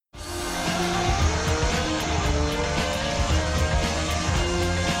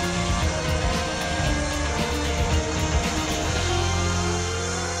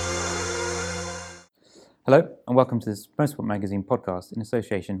Hello and welcome to this Motorsport Magazine podcast in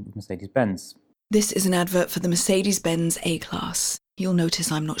association with Mercedes-Benz. This is an advert for the Mercedes-Benz A-Class. You'll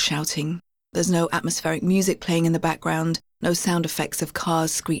notice I'm not shouting. There's no atmospheric music playing in the background, no sound effects of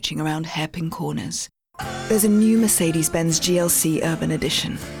cars screeching around hairpin corners. There's a new Mercedes-Benz GLC Urban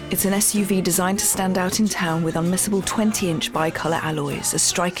Edition. It's an SUV designed to stand out in town with unmissable 20-inch bi-colour alloys, a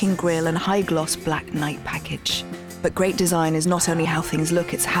striking grille and high-gloss black night package. But great design is not only how things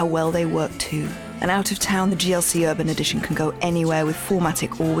look, it's how well they work too. And out of town, the GLC Urban Edition can go anywhere with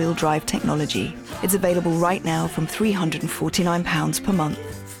 4MATIC all-wheel drive technology. It's available right now from £349 per month.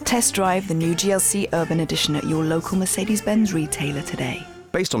 Test drive the new GLC Urban Edition at your local Mercedes-Benz retailer today.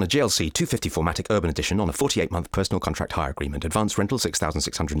 Based on a GLC 250 4MATIC Urban Edition on a 48-month personal contract hire agreement. Advance rental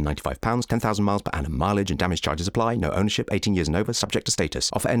 £6,695, 10,000 miles per annum. Mileage and damage charges apply. No ownership, 18 years and over, subject to status.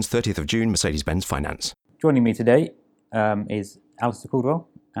 Offer ends 30th of June, Mercedes-Benz Finance. Joining me today is Alastair Caldwell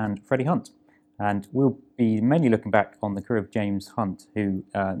and Freddie Hunt. And we'll be mainly looking back on the career of James Hunt, who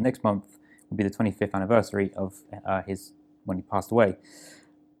next month will be the 25th anniversary of when he passed away.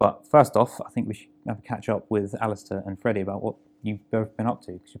 But first off, I think we should have a catch up with Alastair and Freddie about what you've both been up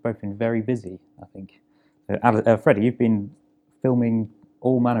to, because you've both been very busy, I think. So, Freddie, you've been filming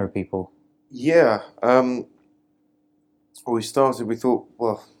all manner of people. Yeah. We thought,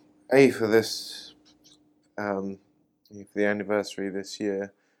 well, for this, for the anniversary this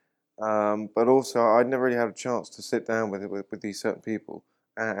year, but also I'd never really had a chance to sit down with these certain people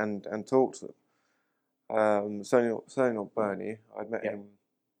and talk to them. Certainly not Bernie. I'd met him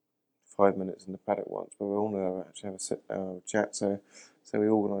 5 minutes in the paddock once, but we all know actually have a sit down and chat. So we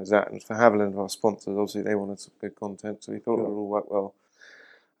organised that, and for Haviland, our sponsors, obviously they wanted some good content, so we thought it would all work well.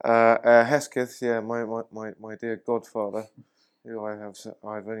 Hesketh, my dear godfather, who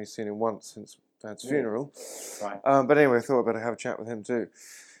I've only seen him once since Dad's funeral. Right. But anyway, I thought I'd better have a chat with him too.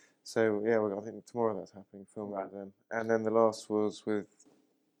 So I think tomorrow that's happening, filming with them. And then the last was with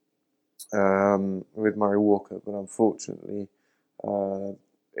Murray Walker, but unfortunately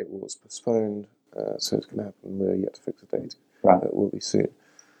it was postponed, so it's going to happen. We're yet to fix a date. Right. It will be soon.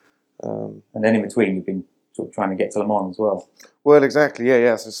 And then in between, you've been sort of trying to get to Le Mans as well. Well, exactly,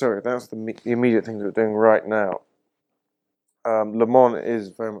 yeah. So sorry, that's the immediate thing that we're doing right now. Le Mans is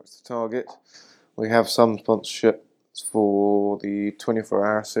very much the target. We have some sponsorship for the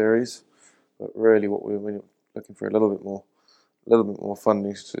 24-hour series, but really what we're looking for a little bit more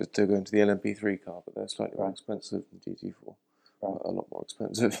funding to go into the LMP3 car, but they're slightly more expensive than GT4. A lot more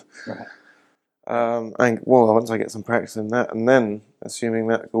expensive. Right. And once I get some practice in that, and then assuming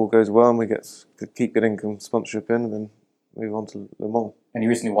that all goes well and we keep getting sponsorship in, and then move on to Le Mans. And you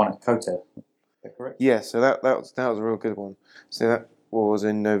recently won at COTA, is that correct? Yeah, so that was a real good one. So that was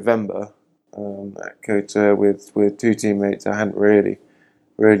in November at COTA with two teammates I hadn't really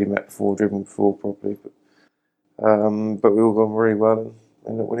met before, driven before properly, but we all gone very well and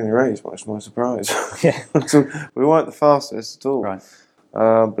ended up winning the race, much to my surprise. Yeah. So we weren't the fastest at all. Right.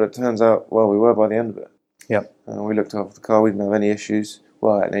 But it turns out, we were by the end of it. Yep. We looked after the car, we didn't have any issues.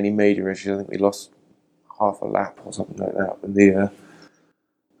 Well, any major issues. I think we lost half a lap or something like that. And I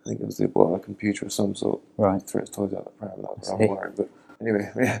think it was a computer of some sort. Right. Threw its toys out the pram, that was worrying. But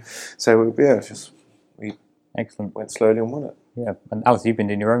anyway, yeah. So, we Excellent. Went slowly and won it. Yeah. And Alice, you've been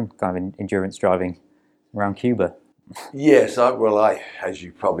doing your own kind of endurance driving around Cuba. Yes, as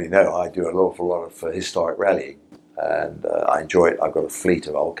you probably know, I do an awful lot of historic rallying, and I enjoy it. I've got a fleet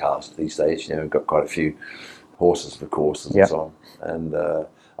of old cars these days. We've got quite a few horses for courses and so on. And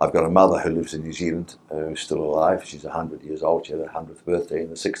I've got a mother who lives in New Zealand who's still alive. She's 100 years old. She had her 100th birthday on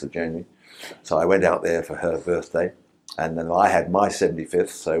the 6th of January. So I went out there for her birthday, and then I had my 75th.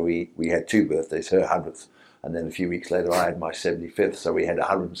 So we had two birthdays, her 100th. And then a few weeks later, I had my 75th, so we had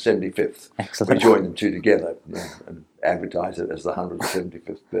 175th. Excellent. We joined them two together and advertised it as the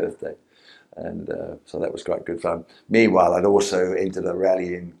 175th birthday. And so that was quite good fun. Meanwhile, I'd also entered a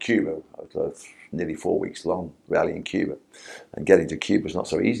rally in Cuba. It was a nearly 4 weeks long rally in Cuba. And getting to Cuba is not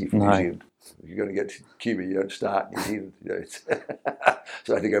so easy for New Zealand. If you're going to get to Cuba, you don't start in New Zealand.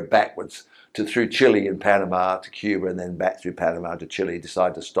 So I had to go backwards through Chile and Panama to Cuba, and then back through Panama to Chile.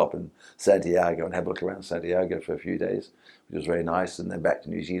 Decided to stop in Santiago and have a look around Santiago for a few days, which was very nice, and then back to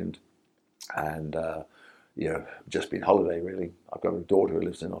New Zealand. And just been holiday really. I've got a daughter who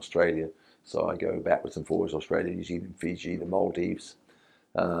lives in Australia, so I go backwards and forwards: Australia, New Zealand, Fiji, the Maldives,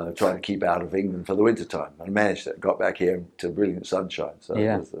 trying to keep out of England for the winter time. I managed it. Got back here to brilliant sunshine, so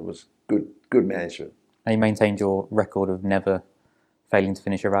it was good management. And you maintained your record of never failing to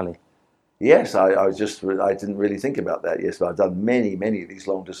finish a rally. Yes, I didn't really think about that. Yes, but I've done many of these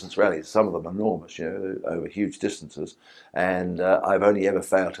long distance rallies. Some of them enormous, over huge distances, and I've only ever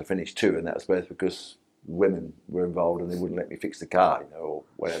failed to finish two, and that was both because women were involved and they wouldn't let me fix the car, or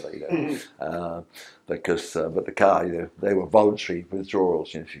whatever, because but the car, they were voluntary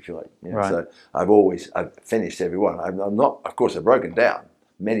withdrawals, if you feel like. Right. So I've finished every one. I'm not, of course, I've broken down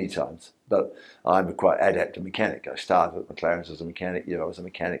many times, but I'm a quite adept mechanic. I started at McLaren's as a mechanic. I was a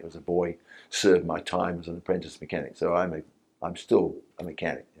mechanic as a boy, served my time as an apprentice mechanic. So I'm still a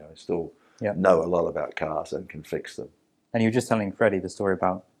mechanic. I still know a lot about cars and can fix them. And you were just telling Freddie the story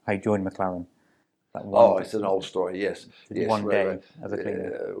about how you joined McLaren. It's an old story, yes. One day as a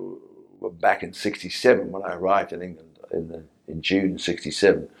cleaner. Back in '67, when I arrived in England in June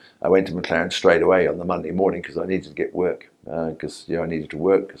 '67, I went to McLaren straight away on the Monday morning because I needed to get work. Because I needed to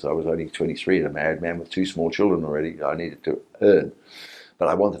work because I was only 23 and a married man with 2 small children already. I needed to earn, but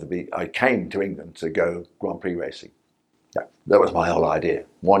I came to England to go Grand Prix racing. That was my whole idea.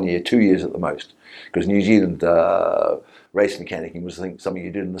 1 year, 2 years at the most, because New Zealand race mechanicking was something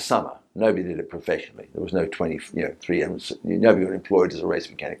you did in the summer. Nobody did it professionally. There was no 3 hours. Nobody got employed as a race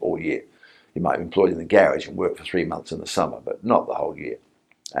mechanic all year. You might be employed in the garage and work for 3 months in the summer, but not the whole year.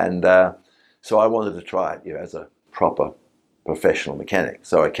 And so I wanted to try it, as a proper professional mechanic.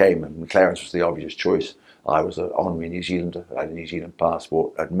 So I came, and McLaren's was the obvious choice. I was an honorary New Zealander. I had a New Zealand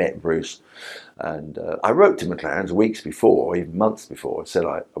passport. I'd met Bruce, and I wrote to McLaren's weeks before, even months before, and said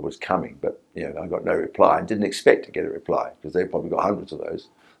I was coming, but I got no reply and didn't expect to get a reply because they probably got hundreds of those.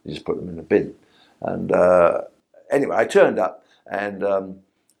 They just put them in the bin. And anyway, I turned up and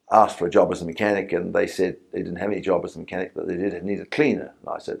asked for a job as a mechanic, and they said they didn't have any job as a mechanic, but they did need a cleaner. And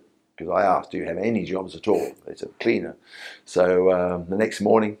I said, because I asked, do you have any jobs at all? They said, cleaner. So the next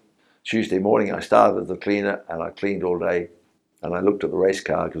morning, Tuesday morning, I started as a cleaner, and I cleaned all day. And I looked at the race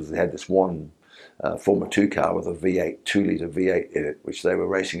car because they had this one Formula 2 car with a V8, 2-litre V8 in it, which they were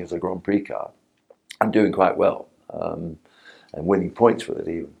racing as a Grand Prix car. I'm doing quite well and winning points with it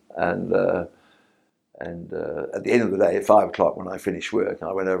even. And at the end of the day, at 5 o'clock when I finished work,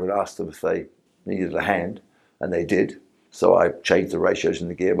 I went over and asked them if they needed a hand, and they did. So I changed the ratios in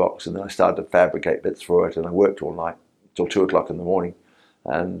the gearbox, and then I started to fabricate bits for it, and I worked all night till 2 o'clock in the morning.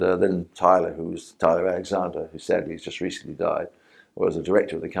 And then Tyler Alexander, who sadly has just recently died, was a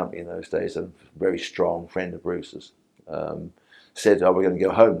director of the company in those days and a very strong friend of Bruce's, said, we're going to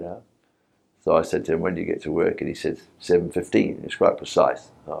go home now. So I said to him, when do you get to work? And he said, 7:15. It was quite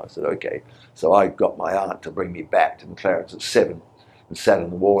precise. I said, okay. So I got my aunt to bring me back to McLaren's at 7 and sat on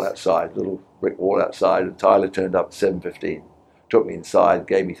the wall outside, little brick wall outside, and Tyler turned up at 7:15, took me inside,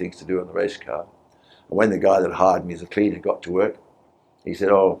 gave me things to do on the race car. And when the guy that hired me as a cleaner got to work, he said,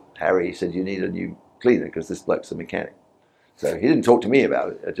 Harry, he said, you need a new cleaner because this bloke's a mechanic. So he didn't talk to me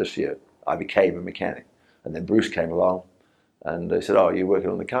about it. I became a mechanic. And then Bruce came along and they said, you're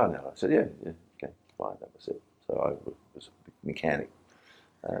working on the car now? I said, yeah, okay, fine, that was it. So I was a mechanic.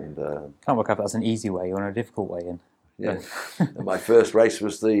 And can't work out if that's an easy way or a difficult way in. Yeah. And my first race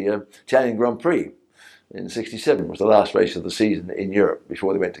was the Italian Grand Prix in '67. It was the last race of the season in Europe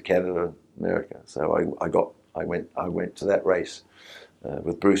before they went to Canada and America. So I went to that race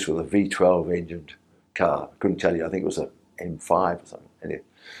with Bruce with a V12 engined car. I couldn't tell you. I think it was a M5 or something. And it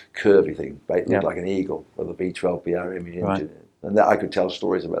curvy thing. It looked like an eagle with a V12 BRM engine. Right. And I could tell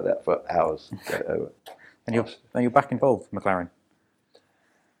stories about that for hours. And you're back involved with McLaren?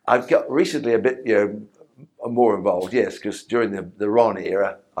 I've got recently a bit, more involved, yes, because during the Ron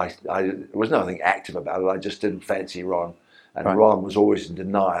era, there was nothing active about it. I just didn't fancy Ron. And right. Ron was always in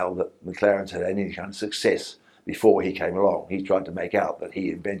denial that McLaren's had any kind of success before he came along. He tried to make out that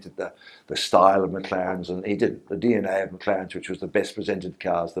he invented the style of McLaren's, and he didn't. The DNA of McLaren's, which was the best presented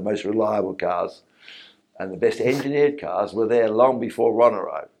cars, the most reliable cars, and the best engineered cars, were there long before Ron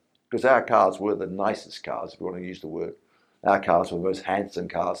arrived. Because our cars were the nicest cars, if you want to use the word. Our cars were the most handsome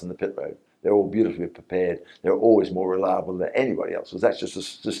cars in the pit road. They're all beautifully prepared. They're always more reliable than anybody else's. That's just a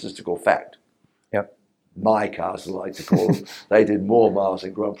statistical fact. Yep. My cars, as I like to call them, they did more miles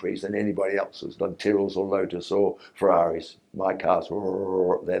in Grand Prix than anybody else's, done Tyrrells or Lotus or Ferraris. My cars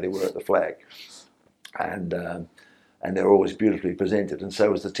were there. They were at the flag, and they're always beautifully presented. And so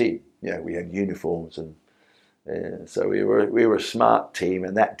was the team. We had uniforms, and so we were a smart team,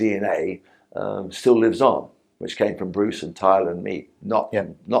 and that DNA still lives on, which came from Bruce and Tyler and me, not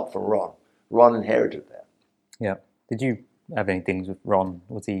from Ron. Ron inherited that. Yeah. Did you have any things with Ron?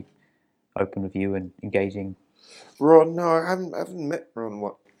 Was he open with you and engaging? Ron, no, I haven't met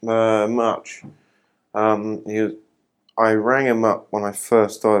Ron much. I rang him up when I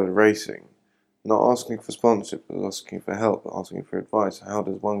first started racing, not asking for sponsorship, but asking for help, asking for advice. How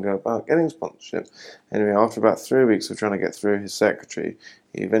does one go about getting sponsorship? Anyway, after about 3 weeks of trying to get through his secretary,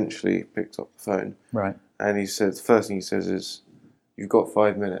 he eventually picked up the phone. Right. And he said, the first thing he says is, "You've got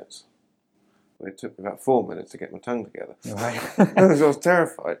 5 minutes." but it took me about 4 minutes to get my tongue together. Right. I was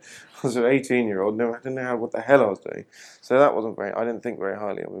terrified. I was an 18-year-old. No, I didn't know what the hell I was doing. So that wasn't very. I didn't think very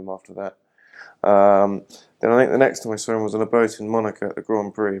highly of him after that. Then I think the next time I saw him was on a boat in Monaco at the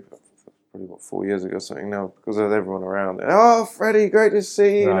Grand Prix. Probably about 4 years ago or something now, because there was everyone around. Oh, Freddie, great to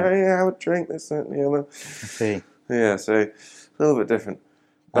see you. Right. You know, have a drink, this, that, and the other. I see. Yeah, so a little bit different.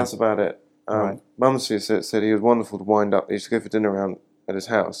 That's about it. Right. Mumsy said he was wonderful to wind up. He used to go for dinner around at his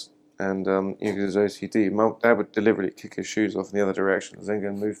house, and because his OCD, Dad would deliberately kick his shoes off in the other direction, and then go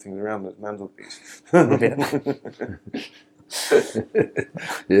and move things around the mantelpiece.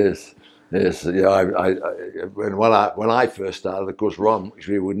 Yes. Yes, yeah. When I first started, of course, Ron, which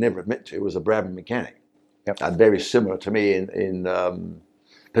we would never admit to, was a Brabham mechanic, and very similar to me in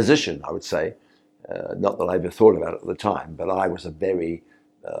position, I would say. Not that I ever thought about it at the time, but I was a very,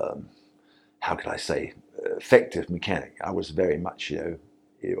 how can I say, effective mechanic. I was very much,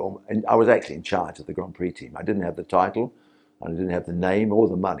 and I was actually in charge of the Grand Prix team. I didn't have the title, I didn't have the name or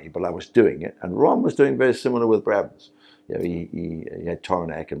the money, but I was doing it. And Ron was doing very similar with Brabhams. He had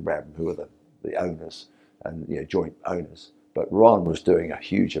Tornac and Brabham, who were the owners and joint owners. But Ron was doing a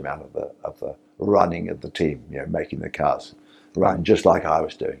huge amount of the running of the team, making the cars run just like I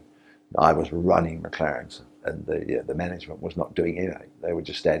was doing. I was running McLarens, and the management was not doing anything. They were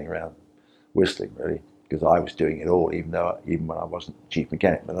just standing around whistling, really, because I was doing it all, even when I wasn't chief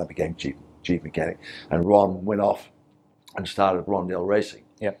mechanic. When I became chief mechanic, and Ron went off and started Rondell Racing,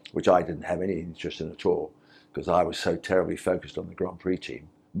 which I didn't have any interest in at all, because I was so terribly focused on the Grand Prix team,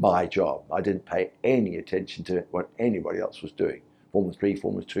 my job. I didn't pay any attention to what anybody else was doing. Formula 3,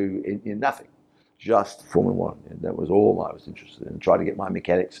 Formula 2, in nothing. Just Formula 1. And that was all I was interested in. Try to get my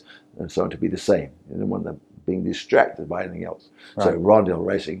mechanics and so on to be the same. I didn't want them being distracted by anything else. Right. So Rondell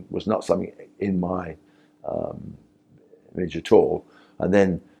Racing was not something in my image at all. And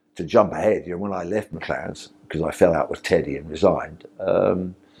then to jump ahead, when I left McLaren's, because I fell out with Teddy and resigned,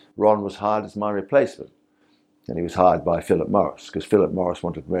 Ron was hired as my replacement. And he was hired by Philip Morris, because Philip Morris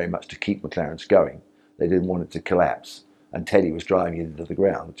wanted very much to keep McLaren's going. They didn't want it to collapse. And Teddy was driving it into the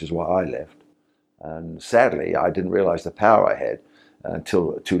ground, which is why I left. And sadly, I didn't realise the power I had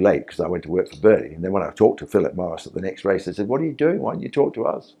until too late, because I went to work for Bernie. And then when I talked to Philip Morris at the next race, they said, "What are you doing? Why don't you talk to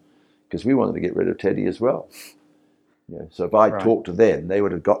us?" Because we wanted to get rid of Teddy as well. So if I talked to them, they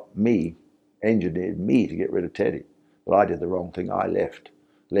would have engineered me to get rid of Teddy. But I did the wrong thing. I left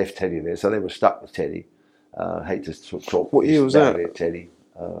Teddy there. So they were stuck with Teddy. Hate to talk. What year was that? Teddy,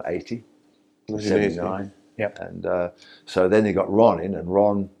 80, 79. Yep. And so then they got Ron in, and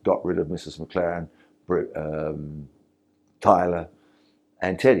Ron got rid of Mrs. McLaren, Tyler,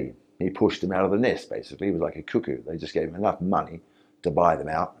 and Teddy. He pushed them out of the nest, basically. He was like a cuckoo. They just gave him enough money to buy them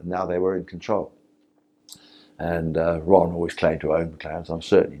out, and now they were in control. And Ron always claimed to own McLaren, so I'm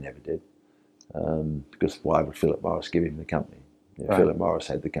certain he never did. Because why would Philip Morris give him the company? Right. Philip Morris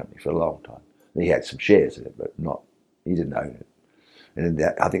had the company for a long time. He had some shares in it, but he didn't own it. And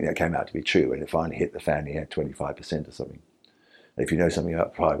I think that came out to be true. When it finally hit the fan, he had 25% or something. If you know something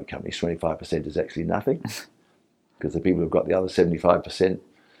about private companies, 25% is actually nothing. Because the people who've got the other 75%,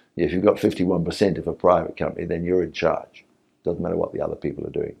 if you've got 51% of a private company, then you're in charge. Doesn't matter what the other people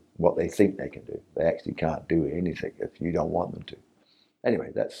are doing, what they think they can do. They actually can't do anything if you don't want them to.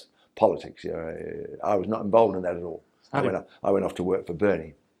 Anyway, that's politics. I was not involved in that at all. I went off to work for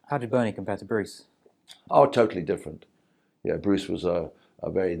Bernie. How did Bernie compare to Bruce? Oh, totally different. Bruce was a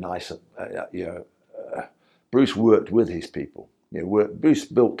very nice, Bruce worked with his people. Bruce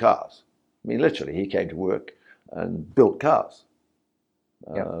built cars. I mean, literally, he came to work and built cars.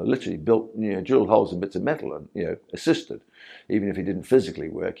 Literally built, drilled holes in bits of metal and, assisted. Even if he didn't physically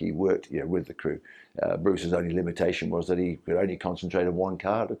work, he worked, with the crew. Bruce's only limitation was that he could only concentrate on one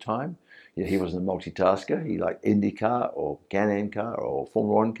car at a time. He wasn't a multitasker. He liked IndyCar or Can-Am car or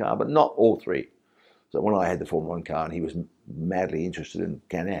Formula 1 car, but not all three. So when I had the Formula 1 car and he was madly interested in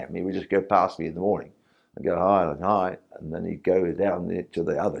Can-Am, he would just go past me in the morning and go, hi, and then he'd go down to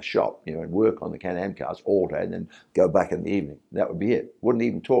the other shop, and work on the Can-Am cars all day and then go back in the evening. That would be it. Wouldn't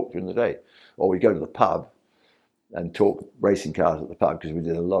even talk during the day. Or we'd go to the pub and talk racing cars at the pub, because we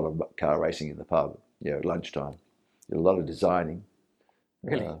did a lot of car racing in the pub, at lunchtime. Did a lot of designing.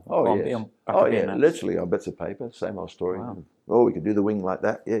 Really? Literally on bits of paper, same old story. Wow. Oh, we could do the wing like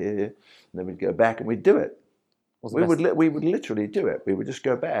that, yeah. And then we'd go back and we'd do it. We would literally do it. We would just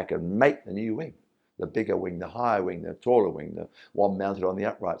go back and make the new wing. The bigger wing, the higher wing, the taller wing, the one mounted on the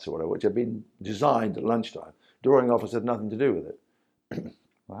uprights or whatever, which had been designed at lunchtime. Drawing office had nothing to do with it.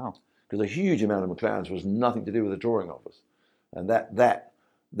 Wow. Because a huge amount of McLarens was nothing to do with the drawing office. And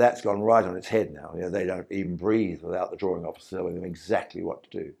that's gone right on its head now. They don't even breathe without the drawing office telling them exactly what to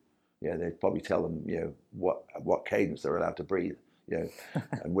do. they'd probably tell them, what cadence they're allowed to breathe,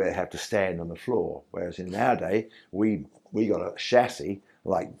 and where they have to stand on the floor. Whereas in our day, we got a chassis,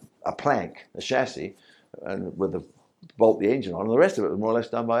 like a plank, a chassis, and with the bolt the engine on, and the rest of it was more or less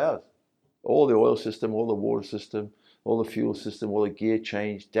done by us. All the oil system, all the water system, all the fuel system, all the gear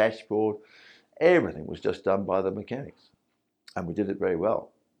change, dashboard, everything was just done by the mechanics. And we did it very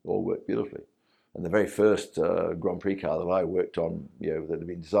well. All worked beautifully. And the very first Grand Prix car that I worked on, that had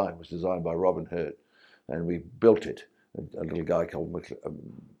been designed, was designed by Robin Hurd. And we built it. A little guy called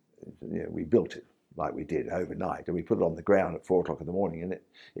we built it like we did overnight. And we put it on the ground at 4 o'clock in the morning. And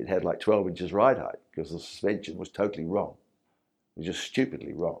it had like 12 inches ride height because the suspension was totally wrong. It was just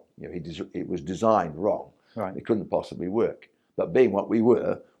stupidly wrong. It was designed wrong. Right. It couldn't possibly work. But being what we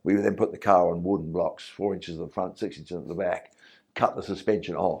would then put the car on wooden blocks, 4 inches at the front, 6 inches at the back, cut the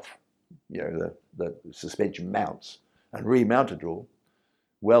suspension off, the suspension mounts, and remounted it all,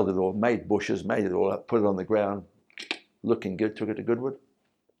 welded it all, made bushes, made it all up, put it on the ground, looking good, took it to Goodwood,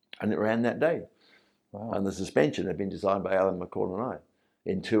 and it ran that day. Wow. And the suspension had been designed by Alan McCall and I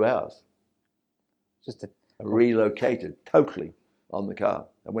in 2 hours. Just relocated totally on the car.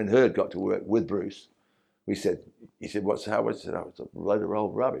 And when Hurd got to work with Bruce, he said, how was it? It's a load of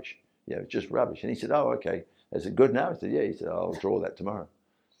old rubbish. It's just rubbish. And he said, oh, okay. Is it good now? I said, yeah. He said, I'll draw that tomorrow.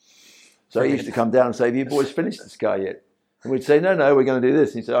 So he used to come down and say, have you boys finished this car yet? And we'd say, no, we're going to do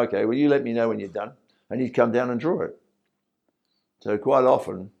this. And he'd say, okay, well, you let me know when you're done. And he'd come down and draw it. So quite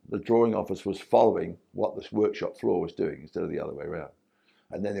often, the drawing office was following what this workshop floor was doing instead of the other way around.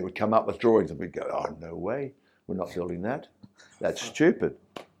 And then they would come up with drawings and we'd go, oh, no way. We're not building that. That's stupid.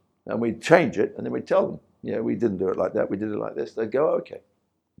 And we'd change it and then we'd tell them, we didn't do it like that. We did it like this. They'd go, okay.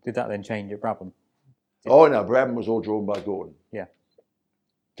 Did that then change at Brabham? Oh, no, Brabham was all drawn by Gordon. Yeah.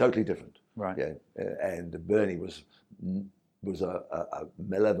 Totally different. Right. Yeah. And Bernie was a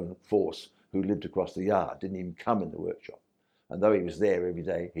malevolent force who lived across the yard, didn't even come in the workshop. And though he was there every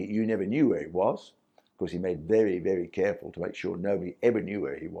day, you never knew where he was, because he made very, very careful to make sure nobody ever knew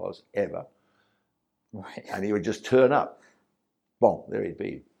where he was, ever. Right. And he would just turn up. Boom, there he'd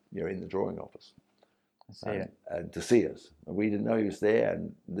be, in the drawing office. And to see us. And we didn't know he was there,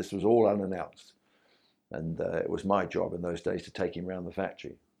 and this was all unannounced. And it was my job in those days to take him around the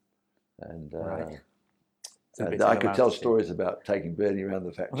factory. And, right. and I could tell stories about taking Bernie around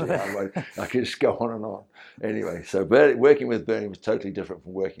the factory. I could just go on and on. Anyway, so working with Bernie was totally different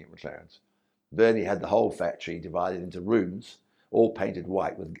from working at McLaren's. Bernie had the whole factory divided into rooms, all painted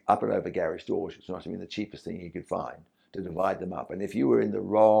white with up and over garage doors, which must have been the cheapest thing you could find, to divide them up. And if you were in the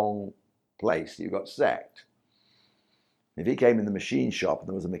wrong place, you got sacked. If he came in the machine shop and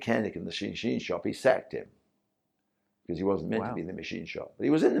there was a mechanic in the machine shop, he sacked him because he wasn't meant to be in the machine shop. But he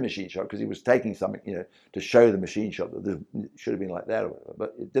was in the machine shop because he was taking something, to show the machine shop that it should have been like that or whatever.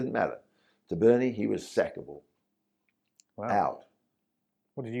 But it didn't matter. To Bernie, he was sackable. Wow. Out.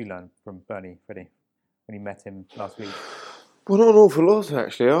 What did you learn from Bernie, Freddie, when you met him last week? Well, not an awful lot,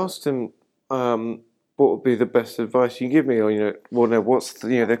 actually. I asked him what would be the best advice you give me, or what's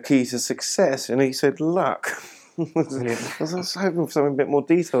the key to success, and he said luck. I was hoping for something a bit more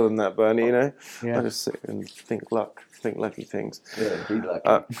detail than that, Bernie. Yeah. I just sit and think lucky things. Yeah, be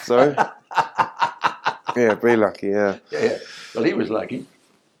lucky. Sorry. Yeah, be lucky. Yeah. Yeah. Well, he was lucky.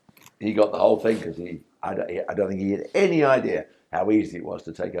 He got the whole thing because I don't think he had any idea how easy it was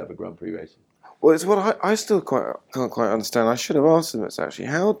to take over Grand Prix racing. Well, it's what I still can't quite understand. I should have asked him this, actually.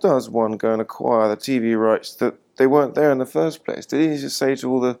 How does one go and acquire the TV rights that they weren't there in the first place? Did he just say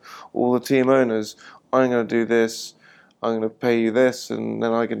to all the team owners, I'm going to do this, I'm going to pay you this, and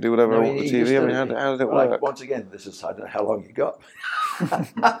then I can do whatever I want with the TV? I mean, how did it work? Once again, I don't know how long you got.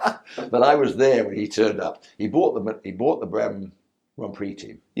 But I was there when he turned up. He bought the Brabham Grand Prix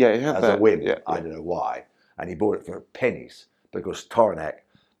team. Yeah, he had as that. a whim. Yeah. I don't know why. And he bought it for pennies because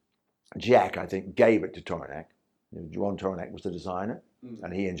Jack, I think, gave it to Tornac. Ron Tornac was the designer,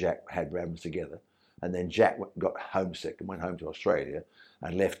 and he and Jack had Brabhams together. And then Jack got homesick and went home to Australia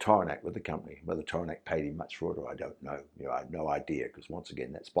and left Tornac with the company. Whether Tornac paid him much for it or I don't know. I have no idea because, once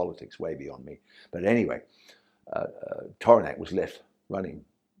again, that's politics way beyond me. But anyway, Tornac was left running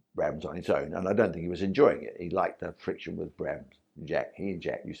Brabhams on his own, and I don't think he was enjoying it. He liked the friction with Brabhams. He and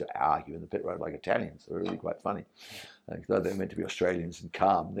Jack used to argue in the pit road like Italians. They were really quite funny. Though they were meant to be Australians and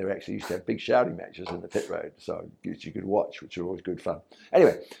calm, they actually used to have big shouting matches in the pit road, so you could watch, which were always good fun.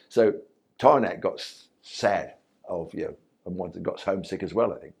 Anyway, so Tornac got sad and got homesick as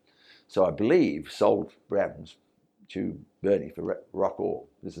well, I think. So I believe sold Brabhams to Bernie for rock all.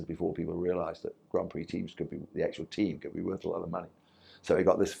 This is before people realised that Grand Prix teams the actual team could be worth a lot of money. So he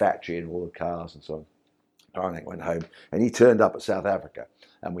got this factory and all the cars and so on. Arnek went home, and he turned up at South Africa,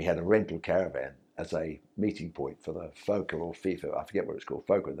 and we had a rental caravan as a meeting point for the FOCA or FIFA, I forget what it's called,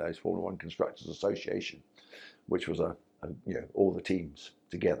 FOCA, those Formula One Constructors Association, which was all the teams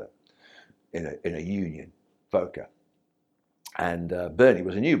together in a union, FOCA. And Bernie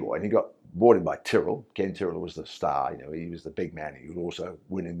was a new boy, and he got brought in by Tyrrell. Ken Tyrrell was the star, he was the big man. He was also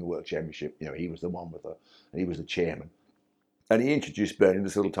winning the World Championship. He was the one and he was the chairman. And he introduced Bernie,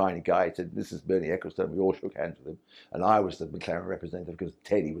 this little tiny guy. He said, "This is Bernie Ecclestone." We all shook hands with him. And I was the McLaren representative because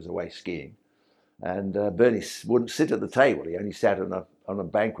Teddy was away skiing. And Bernie wouldn't sit at the table. He only sat on a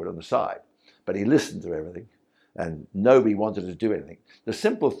banquet on the side. But he listened to everything, and nobody wanted to do anything. The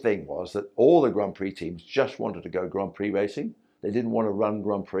simple thing was that all the Grand Prix teams just wanted to go Grand Prix racing. They didn't want to run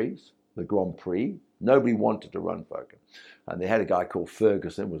Grand Prix, the Grand Prix. Nobody wanted to run FOCA. And they had a guy called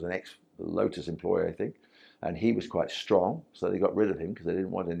Ferguson, was an ex-Lotus employee, I think. And he was quite strong, so they got rid of him because they didn't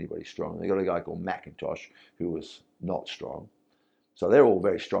want anybody strong. They got a guy called McIntosh, who was not strong. So they're all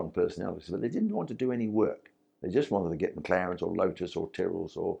very strong personalities, but they didn't want to do any work. They just wanted to get McLarens or Lotus or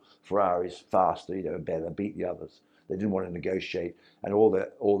Tyrrells or Ferraris faster, better, beat the others. They didn't want to negotiate, and all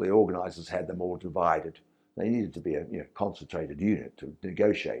the organisers had them all divided. They needed to be a concentrated unit to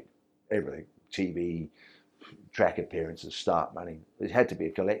negotiate everything: TV, track appearances, start money. It had to be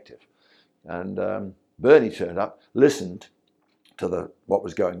a collective. And Bernie turned up, listened to what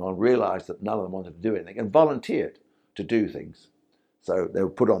was going on, realised that none of them wanted to do anything, and volunteered to do things. So they were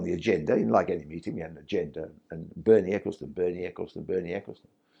put on the agenda. Like any meeting, we had an agenda, and Bernie Ecclestone.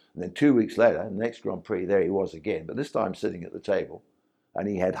 And then 2 weeks later, the next Grand Prix, there he was again, but this time sitting at the table, and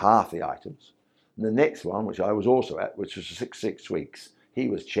he had half the items. And the next one, which I was also at, which was 6 weeks, he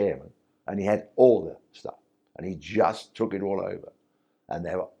was chairman, and he had all the stuff, and he just took it all over. And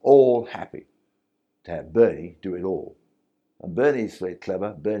they were all happy to have Bernie do it all. And Bernie's very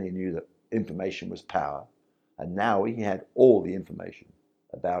clever. Bernie knew that information was power, and now he had all the information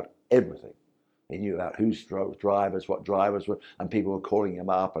about everything. He knew about who's drivers, what drivers were, and people were calling him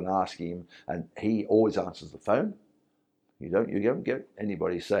up and asking him, and he always answers the phone. You don't get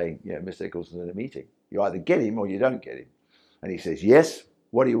anybody saying, Mr. Ecclestone's in a meeting. You either get him or you don't get him. And he says, "Yes,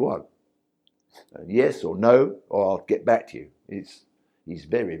 what do you want?" And yes or no, or I'll get back to you. He's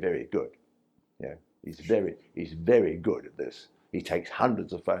very, very good. He's very good at this. He takes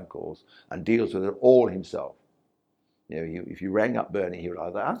hundreds of phone calls and deals with it all himself. If you rang up Bernie, he would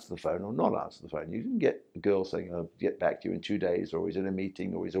either answer the phone or not answer the phone. You didn't get a girl saying, "I'll get back to you in 2 days," or he's in a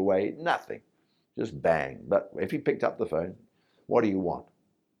meeting, or he's away. Nothing. Just bang. But if he picked up the phone, "What do you want?"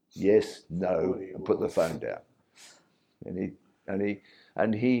 Yes, no, and put the phone down.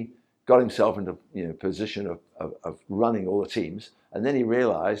 And he got himself into position of running all the teams, and then he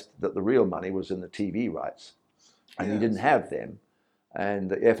realised that the real money was in the TV rights, and he didn't have them, and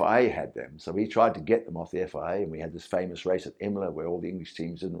the FIA had them. So he tried to get them off the FIA, and we had this famous race at Imola where all the English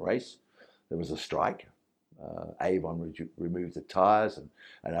teams didn't race. There was a strike. Avon removed the tyres,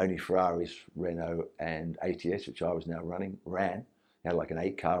 and only Ferraris, Renault, and ATS, which I was now running, ran. They had like an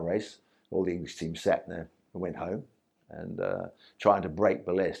 8-car race. All the English teams sat there and went home, and trying to break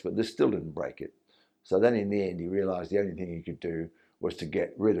Ballest, but this still didn't break it. So then in the end, he realised the only thing he could do was to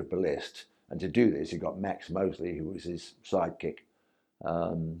get rid of Ballest. And to do this, he got Max Mosley, who was his sidekick,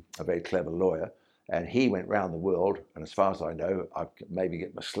 a very clever lawyer. And he went round the world, and as far as I know, I maybe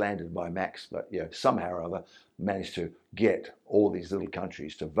get slandered by Max, but somehow or other managed to get all these little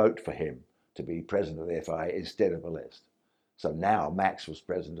countries to vote for him to be president of the FIA instead of Ballest. So now Max was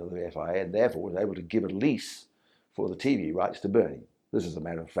president of the FIA, and therefore was able to give a lease for the TV rights to Bernie. This is a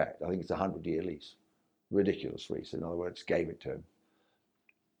matter of fact. I think it's a 100-year lease. Ridiculous lease. In other words, gave it to him.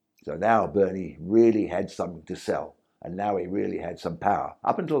 So now Bernie really had something to sell, and now he really had some power.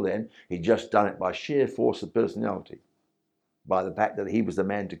 Up until then, he'd just done it by sheer force of personality, by the fact that he was the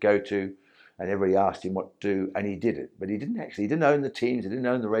man to go to, and everybody asked him what to do, and he did it. But he didn't own the teams, he didn't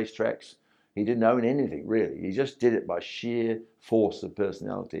own the racetracks, he didn't own anything really. He just did it by sheer force of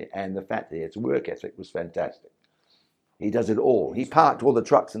personality, and the fact that his work ethic was fantastic. He does it all. He parked all the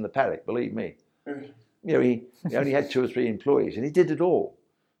trucks in the paddock, believe me. He only had 2 or 3 employees, and he did it all.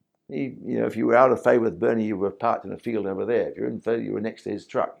 If you were out of favour with Bernie, you were parked in a field over there. If you were in favour, you were next to his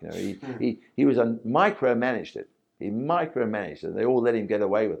truck. He was micromanaged it. He micromanaged it. They all let him get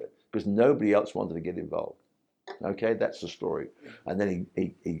away with it because nobody else wanted to get involved. Okay, that's the story. And then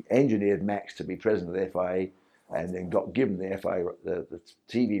he engineered Max to be president of the FIA, and then got given the FIA the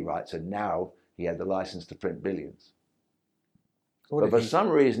TV rights, and now he had the license to print billions. But for some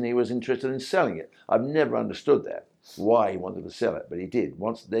reason, he was interested in selling it. I've never understood that, why he wanted to sell it, but he did.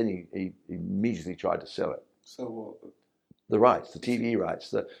 Then he immediately tried to sell it. So what? The rights, the TV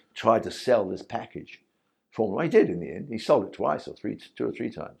rights, tried to sell this package. Formula. He did in the end. He sold it twice or two or three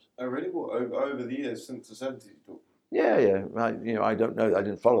times. Oh, really? What, over the years since the 70s? Yeah. I don't know. I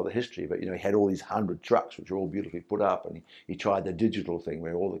didn't follow the history, but he had all these 100 trucks, which were all beautifully put up, and he tried the digital thing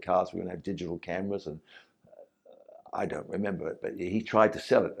where all the cars were going to have digital cameras, and I don't remember it, but he tried to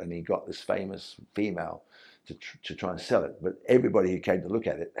sell it, and he got this famous female to try and sell it. But everybody who came to look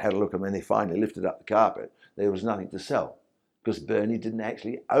at it had a look, and when they finally lifted up the carpet, there was nothing to sell because Bernie didn't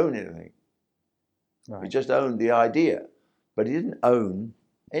actually own anything. Right. He just owned the idea, but he didn't own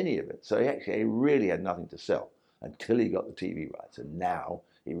any of it. So he really had nothing to sell until he got the TV rights, and now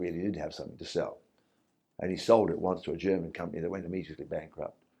he really did have something to sell. And he sold it once to a German company that went immediately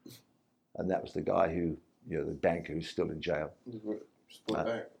bankrupt, and that was the guy who, the banker who's still in jail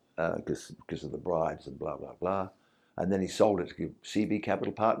because of the bribes and blah blah blah. And then he sold it to CB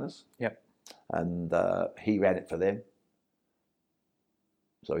Capital Partners. Yep. And he ran it for them.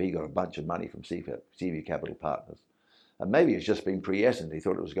 So he got a bunch of money from CB Capital Partners. And maybe it's just been pre-escent. He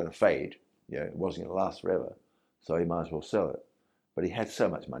thought it was going to fade. It wasn't going to last forever. So he might as well sell it. But he had so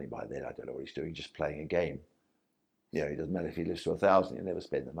much money by then, I don't know what he's doing, just playing a game. It doesn't matter if he lives to 1,000, he'll never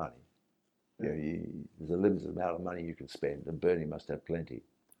spend the money. There's a limited amount of money you can spend, and Bernie must have plenty.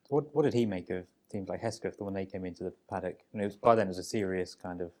 What did he make of teams like Hesketh when they came into the paddock? And by then it was a serious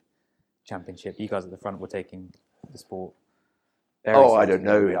kind of championship. You guys at the front were taking the sport. I don't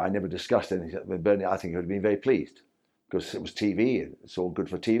know. I never discussed anything with Bernie. I think he would have been very pleased because it was TV and it's all good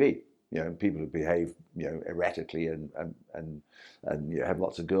for TV. People who behave, erratically and have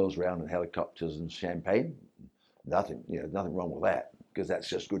lots of girls around and helicopters and champagne. Nothing wrong with that because that's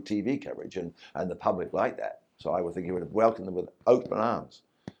just good TV coverage and the public like that. So I would think he would have welcomed them with open arms,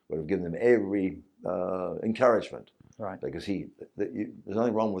 would have given them every encouragement. Right. Because there's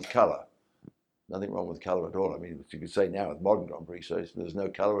nothing wrong with colour. Nothing wrong with colour at all. I mean, you could say now with modern Grand Prix, so there's no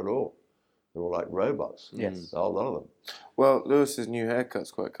colour at all. They're all like robots. Yes. A whole lot of them. Well, Lewis's new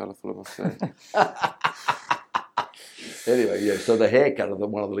haircut's quite colourful, I must say. Anyway, so the haircut of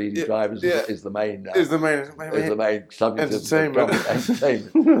one of the leading drivers is the main subject of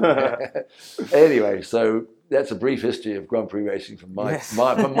entertainment. Anyway, so that's a brief history of Grand Prix racing from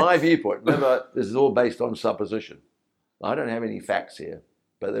my viewpoint. Remember, this is all based on supposition. I don't have any facts here,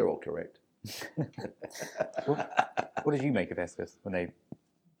 but they're all correct. What did you make of Hesketh when they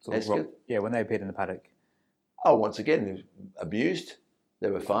when they appeared in the paddock? Oh, once again, they were abused. They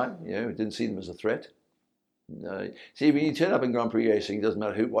were fine. We didn't see them as a threat. No. See, when you turn up in Grand Prix racing, it doesn't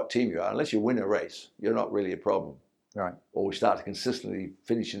matter what team you are. Unless you win a race, you're not really a problem. Right. Or we start to consistently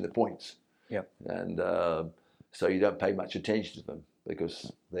finish in the points. Yep. And so you don't pay much attention to them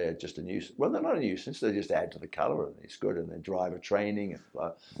because they're just a nuisance. Well, they're not a nuisance. They just add to the colour, and it's good. And their driver training.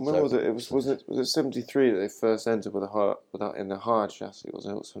 And when was it? Was it 73 that they first entered in the hard chassis? Was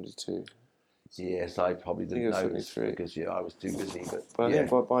it 72? Yes, I probably didn't notice because I was too busy. But I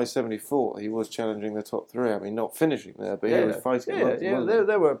think by 74 he was challenging the top three. I mean, not finishing there, but he was fighting.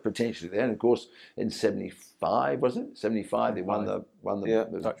 They were potentially there. And of course, in 75 was it? 75 they won the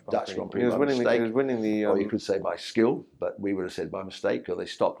Dutch Grand Prix by mistake. He was winning the. Or you could say by skill, but we would have said by mistake because they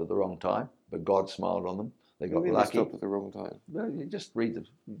stopped at the wrong time. But God smiled on them. They got lucky. They stopped at the wrong time. Well, you just read them.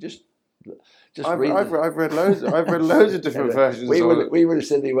 I've read loads of different versions. We would have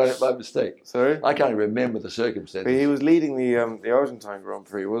said he won it by mistake. Sorry, I can't remember the circumstances. But he was leading the Argentine Grand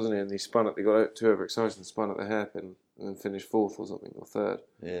Prix, wasn't he? And he spun it. They got too overexcited and spun at the hairpin and then finished fourth or something or third.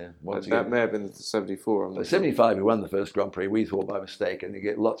 Yeah, that may have been the 74. But 75, he won the first Grand Prix. We thought by mistake, and you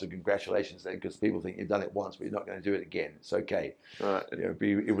get lots of congratulations then because people think you've done it once, but you're not going to do it again. It's okay. Right.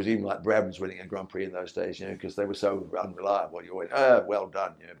 It was even like Brabham's winning a Grand Prix in those days, because they were so unreliable. You went, well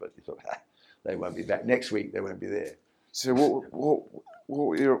done, but you thought, they won't be back next week. They won't be there. So what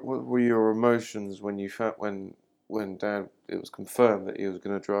were your emotions when you found when Dad, it was confirmed that he was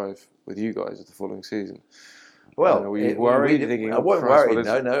going to drive with you guys the following season? Well, were you worried? I wasn't worried.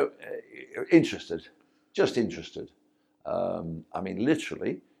 No, interested, just interested. I mean,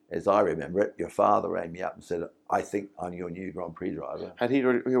 literally, as I remember it, your father rang me up and said, "I think I'm your new Grand Prix driver." Had he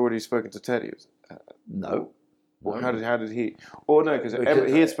already spoken to Teddy? No. Well, how did he? Oh no, because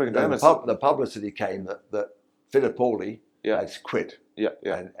he had spoken to Emerson. The publicity came that Fittipaldi had quit. Yeah.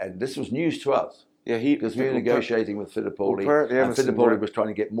 And this was news to us. Yeah, because we were negotiating with Fittipaldi, and Fittipaldi was trying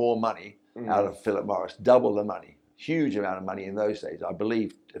to get more money out of Philip Morris, double the money, huge amount of money in those days. I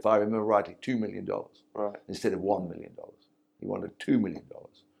believe, if I remember rightly, $2 million instead of $1 million. He wanted $2 million.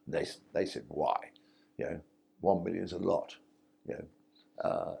 They said, why? $1 million is a lot.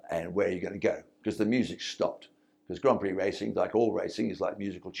 And where are you going to go? Because the music stopped. Because Grand Prix racing, like all racing, is like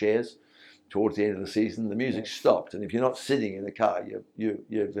musical chairs. Towards the end of the season, the music stopped, and if you're not sitting in the car,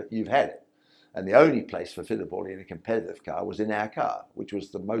 you've had it. And the only place for Fittipaldi in a competitive car was in our car, which was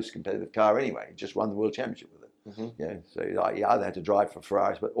the most competitive car anyway. He just won the World Championship with it. Yeah, so he either had to drive for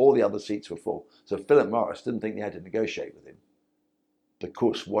Ferraris, but all the other seats were full. So Philip Morris didn't think they had to negotiate with him.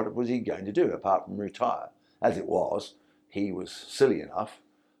 Because what was he going to do apart from retire? As it was, he was silly enough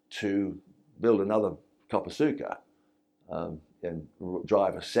to build another Coppasuka and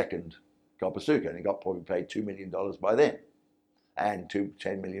drive a second Coppasuka, and he got probably paid $2 million by then, and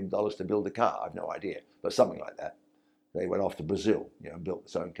 $10 million to build the car. I've no idea, but something like that. They went off to Brazil, and built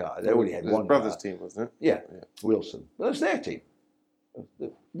his own car. They already had one brother's car. team, wasn't it? Yeah, Wilson. Well, it was their team.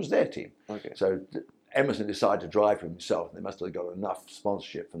 It was their team. Okay. So Emerson decided to drive for himself, and they must have got enough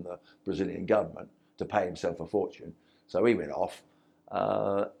sponsorship from the Brazilian government to pay himself a fortune. So he went off,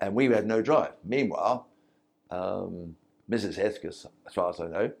 and we had no drive. Meanwhile, Mrs. Hesketh, as far as I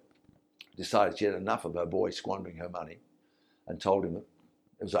know, decided she had enough of her boy squandering her money and told him that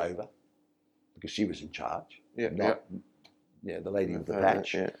it was over because she was in charge. The lady with the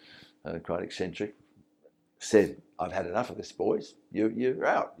patch, quite eccentric, said, "I've had enough of this, boys. You're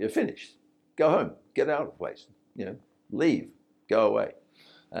out. You're finished. Go home. Get out of the place. Leave. Go away."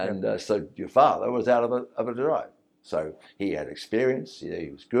 And so your father was out of a drive. So he had experience. He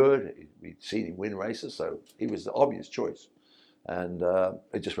was good. We'd seen him win races, so he was the obvious choice. And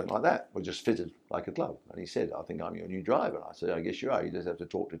it just went like that. We just fitted like a glove. And he said, "I think I'm your new driver." And I said, "I guess you are. You just have to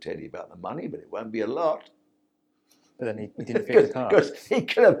talk to Teddy about the money, but it won't be a lot." But then he didn't fit the car. Because he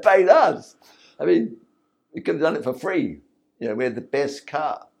could have paid us. I mean, he could have done it for free. We had the best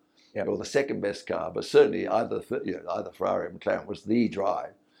car, or the second best car, but certainly either Ferrari or McLaren was the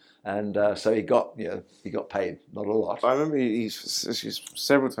drive. And so he got paid not a lot. I remember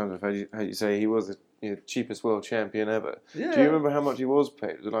several times I've heard you say he was the cheapest world champion ever. Yeah. Do you remember how much he was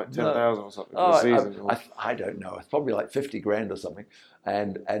paid? Was it like 10,000 or something for the season? I don't know. It's probably like 50 grand or something,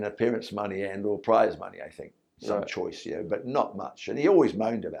 and appearance money or prize money, I think. Some choice, but not much. And he always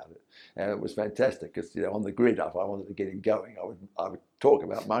moaned about it. And it was fantastic because, on the grid, if I wanted to get him going, I would talk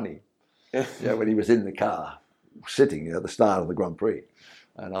about money. When he was in the car, sitting at the start of the Grand Prix.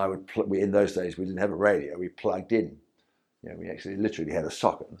 And I would, in those days, we didn't have a radio. We plugged in. We actually literally had a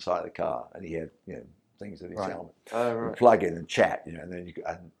socket on the side of the car, and he had, things in his helmet. Oh, right. We'd plug in and chat, and then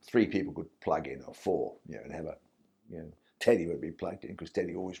and 3 people could plug in, or 4, and have a, Teddy would be plugged in because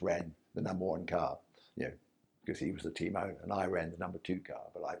Teddy always ran the number 1 car, because he was the team owner, and I ran the number 2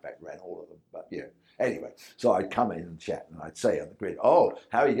 car, but I ran all of them. But anyway, so I'd come in and chat, and I'd say on the grid, "Oh,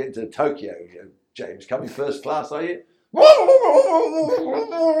 how are you getting to Tokyo, James? Coming first class, are you?" And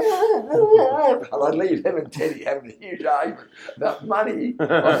I'd leave him and Teddy having a huge argument about money on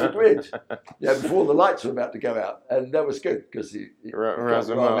the grid, before the lights were about to go out, and that was good because he got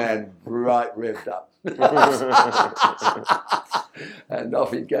my man right revved up, and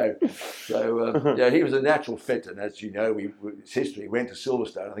off he'd go. So he was a natural fit, and as you know, his history went to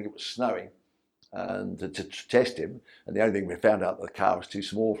Silverstone. I think it was snowing, and to test him, and the only thing we found out, the car was too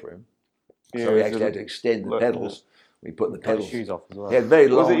small for him, so we actually had to extend the pedals. We put the pedals. Shoes off as well. He had very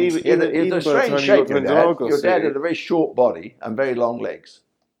long. Was it even a strange shape. Your dad had a very short body and very long legs.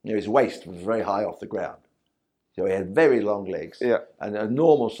 His waist was very high off the ground, so he had very long legs and a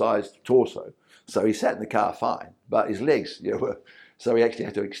normal-sized torso. So he sat in the car fine, but his legs, were. So he actually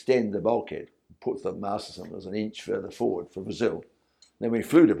had to extend the bulkhead, put the master cylinders an inch further forward for Brazil. Then we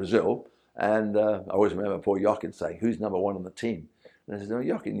flew to Brazil, and I always remember poor Jochen saying, "Who's number 1 on the team?" And I said, "Oh,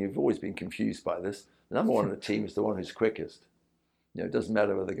 Jochen, you've always been confused by this. The number 1 on the team is the one who's quickest. It doesn't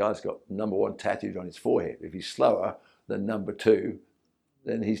matter whether the guy's got number 1 tattooed on his forehead. If he's slower than number 2,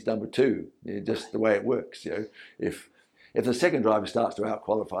 then he's number 2. Just the way it works. If the second driver starts to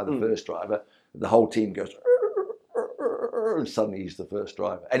out-qualify the first driver, the whole team goes, and suddenly he's the first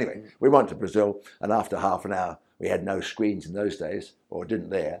driver." Anyway, we went to Brazil, and after half an hour, we had no screens in those days, or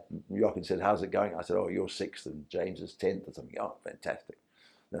didn't there. Jochen said, "How's it going?" I said, "Oh, you're 6th and James is 10th or something." "Oh, fantastic."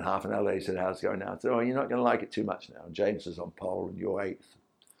 Then half an hour later, he said, "How's it going now?" I said, "Oh, you're not going to like it too much now. And James is on pole and you're 8th,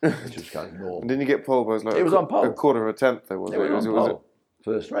 which was kind of normal. And didn't you get pole by it was on pole. A quarter of a tenth, though, was it? It was on pole.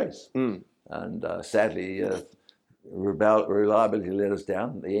 First race. And sadly, reliability let us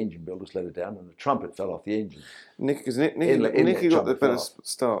down. The engine builders let us down, and the trumpet fell off the engine. Nicky got the better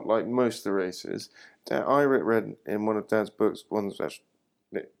start, like most of the races. I read in one of Dad's books, one that was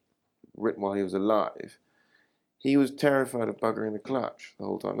written while he was alive. He was terrified of buggering the clutch the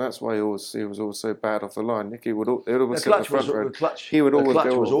whole time. That's why he was always so bad off the line. Nicky would always the clutch was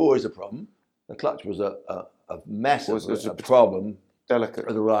always a problem. The clutch was a massive problem. Delicate.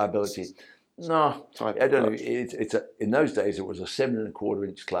 The reliability. No, I don't know. In those days it was a 7 1/4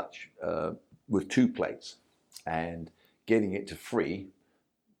 inch clutch with 2 plates, and getting it to free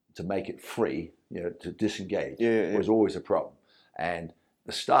to make it free, to disengage, Yeah. was always a problem. And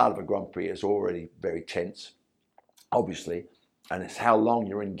the start of a Grand Prix is already very tense, obviously, and it's how long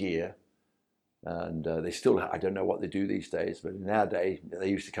you're in gear. And they still, I don't know what they do these days, but in our day, they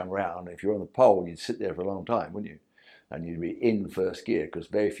used to come around. If you're on the pole, you'd sit there for a long time, wouldn't you? And you'd be in first gear, because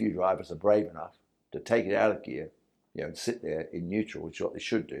very few drivers are brave enough to take it out of gear, and sit there in neutral, which is what they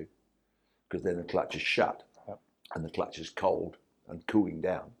should do, because then the clutch is shut and the clutch is cold and cooling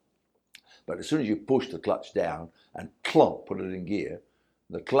down. But as soon as you push the clutch down and clonk, put it in gear,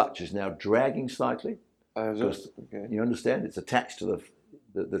 the clutch is now dragging slightly. You understand? It's attached to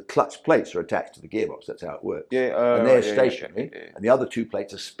the clutch plates are attached to the gearbox. That's how it works. And they're stationary, and the other two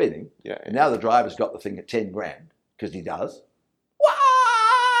plates are spinning. And now the driver's got the thing at 10 grand, because he does.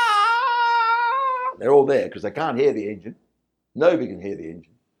 They're all there because they can't hear the engine. Nobody can hear the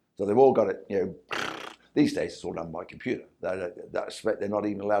engine. So they've all got it, these days it's all done by computer. They're not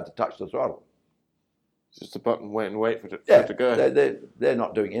even allowed to touch the throttle. It's just a button, wait for it to go. They're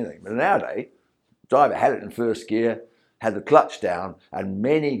not doing anything. But nowadays, driver had it in first gear, had the clutch down, and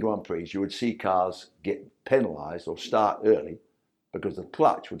many Grand Prix you would see cars get penalised or start early because the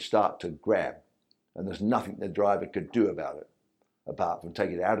clutch would start to grab, and there's nothing the driver could do about it, apart from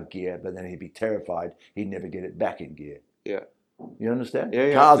take it out of gear, but then he'd be terrified he'd never get it back in gear. Yeah. You understand?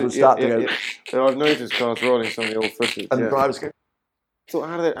 Yeah. Cars would start to go... So I've noticed cars rolling some of the old footage. And the drivers go... So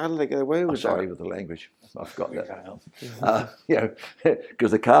how do they get away with that? Sorry with the language. I forgot that.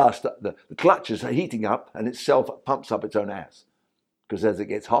 Because the car, the clutch is heating up and itself pumps up its own ass. Because as it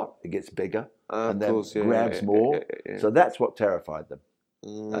gets hot, it gets bigger and then grabs more. So that's what terrified them.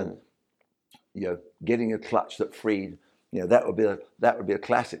 And getting a clutch that freed, that would be a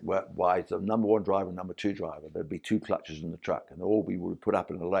classic why the number one driver, number two driver. There'd be two clutches in the truck, and all we would put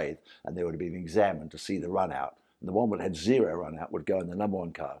up in a lathe, and they would have been examined to see the run out. And the one that had zero run out would go in the number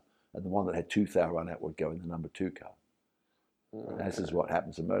one car, and the one that had 2,000 run out would go in the number two car. This is what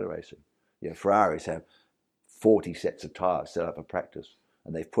happens in motor racing. Ferraris have 40 sets of tyres set up for practice,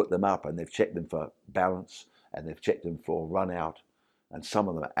 and they've put them up and they've checked them for balance and they've checked them for run out, and some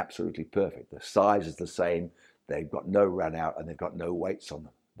of them are absolutely perfect. The size is the same, they've got no run out, and they've got no weights on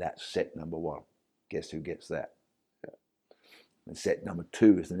them. That's set number one. Guess who gets that? And set number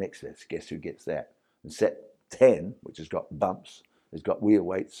two is the next set. Guess who gets that? And set 10, which has got bumps, has got wheel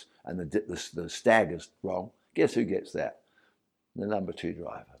weights, and the stagger's wrong. Guess who gets that? The number two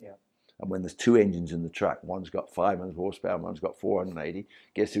driver. And when there's two engines in the truck, one's got 500 horsepower, one's got 480,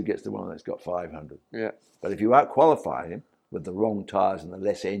 guess who gets the one that's got 500? But if you out-qualify him with the wrong tyres and the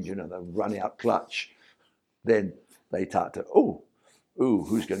less engine and the run-out clutch, then they start to,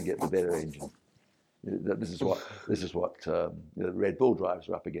 who's going to get the better engine? This is what the Red Bull drivers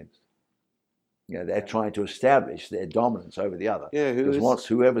are up against. They're trying to establish their dominance over the other. Because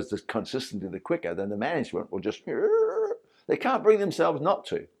whoever's the consistently the quicker, then the management will just, they can't bring themselves not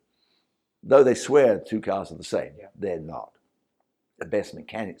to. Though they swear two cars are the same, they're not. The best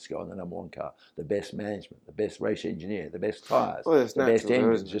mechanics go in the number one car, the best management, the best race engineer, the best tyres, the best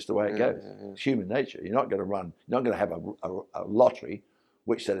engines, just the way it goes. It's human nature. You're not going to have a lottery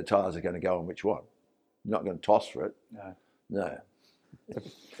which set of tyres are going to go on which one. You're not going to toss for it. No.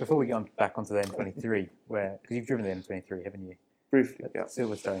 Before we get back onto the M23, because you've driven the M23, haven't you? Briefly,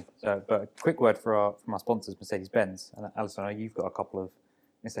 Silverstone. So, but a quick word from our sponsors, Mercedes-Benz. And Alastair, you've got a couple of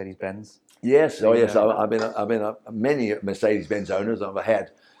Mercedes-Benz. Yes, yes. I've been many Mercedes-Benz owners. I've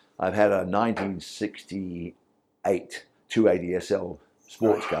had a 1968 280 SL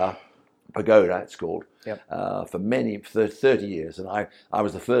sports car, Pagoda it's called, for 30 years, and I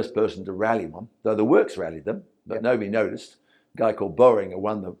was the first person to rally one. Though the works rallied them, but nobody noticed. A guy called Boehringer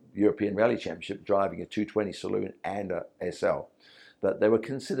won the European Rally Championship driving a 220 saloon and a SL, but they were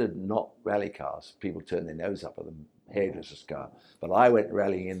considered not rally cars. People turned their nose up at them. Hairdresser's car, but I went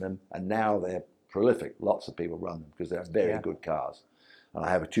rallying in them, and now they're prolific. Lots of people run them because they're very good cars. And I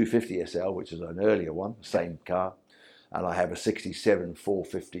have a 250 SL, which is an earlier one, same car, and I have a 67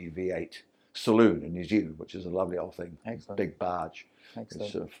 450 V8 saloon in New Zealand, which is a lovely old thing. Excellent. Big barge.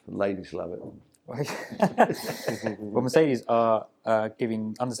 Ladies love it. Well, Mercedes are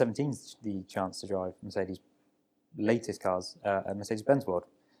giving under 17s the chance to drive Mercedes' latest cars at Mercedes-Benz World.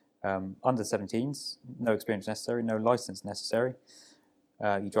 Under 17s, no experience necessary, no license necessary.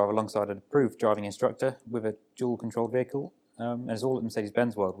 You drive alongside an approved driving instructor with a dual-controlled vehicle. And it's all at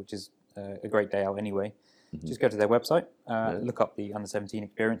Mercedes-Benz World, which is a great day out anyway. Just go to their website, look up the under 17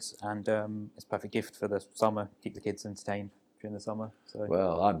 experience, and it's a perfect gift for the summer. Keep the kids entertained during the summer. So.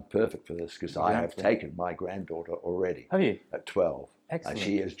 Well, I'm perfect for this because I have taken my granddaughter already. Have you? At 12. Excellent. And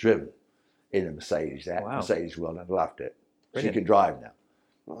she has driven in a Mercedes, Mercedes World, and loved it. Brilliant. She can drive now.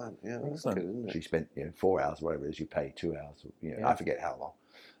 Right, yeah, that's Excellent. good, isn't it? She spent 4 hours, whatever it is, you pay 2 hours. Yeah. I forget how long.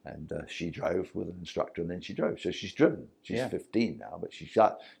 And she drove with an instructor, and then she drove. So she's driven. She's 15 now, but she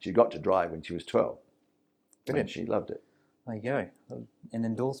got to drive when she was 12. Brilliant. And she loved it. There you go. An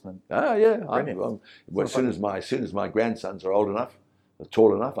endorsement. Oh yeah. Brilliant. As soon as my grandsons are old enough,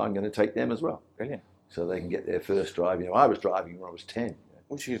 tall enough, I'm going to take them as well. Brilliant. So they can get their first drive. I was driving when I was 10.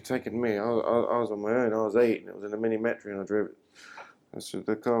 Well, she had taken me. I was on my own. I was 8, and it was in a Mini Metro, and I drove it. And so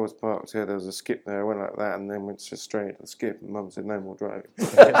the car was parked here. There was a skip there. I went like that, and then went just straight into the skip. And Mum said, "No more driving."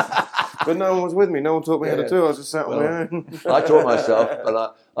 But no one was with me. No one taught me how to do it. I was just sat on my own. I taught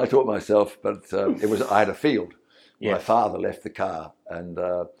myself, but I had a field. Yeah. My father left the car, and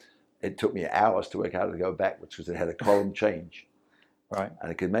it took me hours to work out how to go backwards because it had a column change. Right.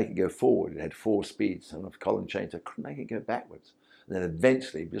 And it could make it go forward. It had 4 speeds, and a column change. I couldn't make it go backwards. And then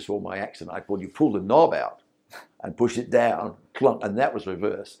eventually, just for my accident, you pull the knob out and push it down, clunk, and that was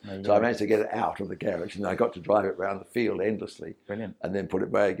reverse. So I managed to get it out of the garage, and I got to drive it around the field endlessly. Brilliant. And then put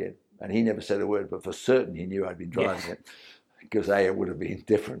it back again. And he never said a word, but for certain he knew I'd been driving it. Because A, it would have been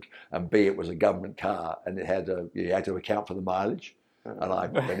different, and B, it was a government car, and you had to account for the mileage.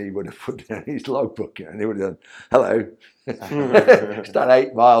 And he would have put down his logbook, and he would have done, hello, it's done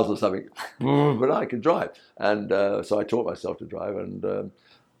 8 miles or something, but I could drive. And so I taught myself to drive, and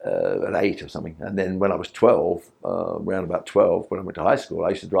at 8 or something. And then when I was 12, around about 12, when I went to high school, I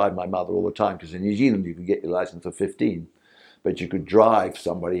used to drive my mother all the time, because in New Zealand you could get your license for 15, but you could drive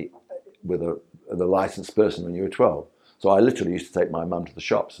somebody with a licensed person when you were 12. So I literally used to take my mum to the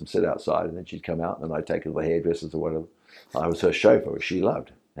shops and sit outside, and then she'd come out, and then I'd take her to the hairdressers or whatever. I was her chauffeur, which she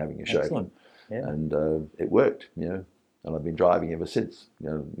loved, having a chauffeur. Excellent. Yeah. And it worked, and I've been driving ever since.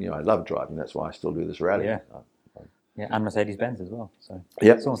 I love driving. That's why I still do this rally. Yeah. Yeah, and Mercedes-Benz as well. So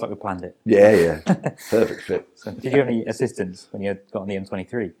Yep. it's almost like we planned it. Yeah. Perfect fit. So did you have any assistance when you got on the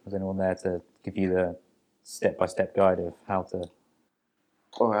M23? Was anyone there to give you the step-by-step guide of how to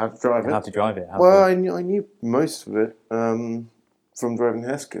drive it. How to drive it? I knew most of it from driving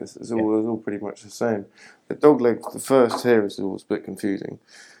Hesketh. It was all pretty much the same. The dogleg, the first here is always a bit confusing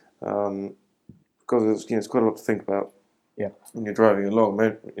because it's quite a lot to think about. Yeah. When you're driving along,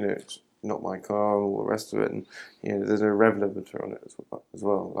 it's not my car and all the rest of it, and there's no rev limiter on it as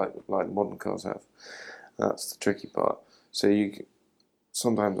well, like modern cars have. That's the tricky part. So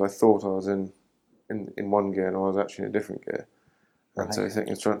sometimes I thought I was in one gear and I was actually in a different gear. And so I think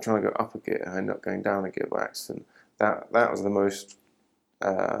trying to go up a gear, I ended up going down a gear by accident. That was the most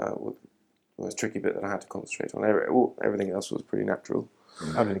tricky bit that I had to concentrate on. Everything else was pretty natural.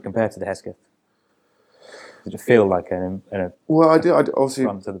 How did it compare to the Hesketh? Did it feel like Well, I did. Obviously,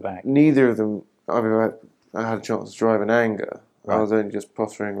 front to the back? Neither of them. I had a chance to drive in anger. Right. I was only just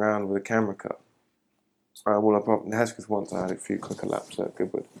pottering around with a camera car. Apart from the Hesketh once, I had a few quicker laps at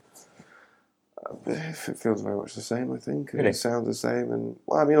Goodwood. But it feels very much the same, I think. Really? It sounds the same. And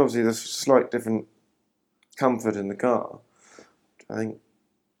obviously there's slight different comfort in the car. I think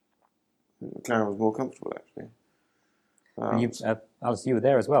McLaren was more comfortable, actually. Alice, you were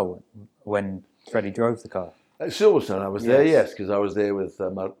there as well when Freddie drove the car. At Silverstone, I was there, yes, because I was there with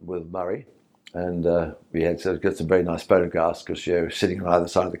Murray. And we had got some very nice photographs because sitting on either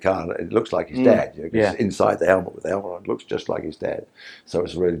side of the car, it looks like his dad. Inside the helmet with the helmet on, it looks just like his dad. So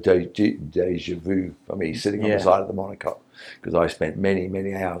it's really deja vu for me sitting on the side of the monocoque, because I spent many,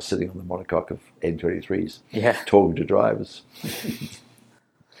 many hours sitting on the monocoque of N23s, talking to drivers,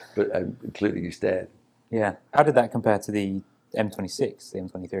 but including his dad. Yeah. How did that compare to the M26, the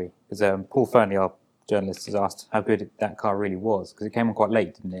M23? Because Paul Fernley, our journalist, has asked how good that car really was, because it came on quite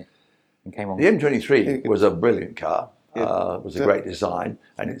late, didn't it? And came on. The M23 was a brilliant car. It was a great design,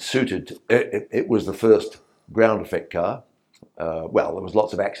 and it suited. It was the first ground effect car. Well, there was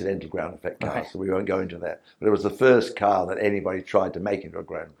lots of accidental ground effect cars, so we won't go into that. But it was the first car that anybody tried to make into a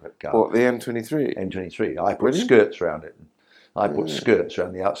ground effect car. What, the M23? M23. I put skirts around it. I put skirts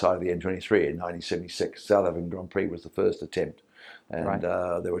around the outside of the M23 in 1976. South African Grand Prix was the first attempt. And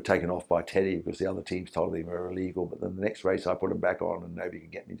they were taken off by Teddy because the other teams told them they were illegal. But then the next race I put them back on, and nobody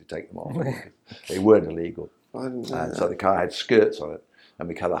could get me to take them off. They weren't illegal. And so the car had skirts on it, and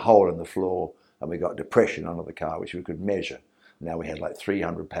we cut a hole in the floor, and we got depression under the car, which we could measure. Now we had like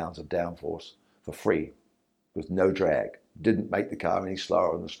 300 pounds of downforce for free with no drag. Didn't make the car any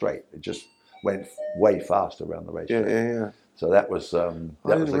slower on the straight. It just went way faster around the racetrack. Yeah. So that was the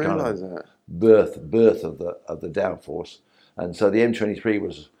kind of birth of the downforce. And so the M23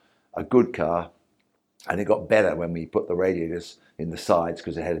 was a good car, and it got better when we put the radiators in the sides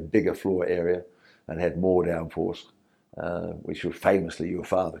because it had a bigger floor area and had more downforce, which famously your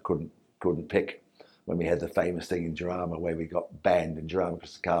father couldn't pick. when we had the famous thing in Jarama where we got banned in Jarama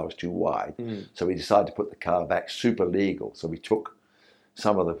because the car was too wide. So we decided to put the car back super legal. So we took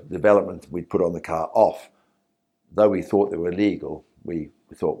some of the development we'd put on the car off. Though we thought they were legal, we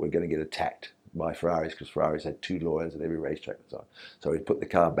thought we were going to get attacked by Ferraris because Ferraris had 2 lawyers at every racetrack and so on. So we put the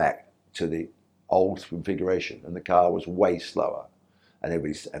car back to the old configuration, and the car was way slower.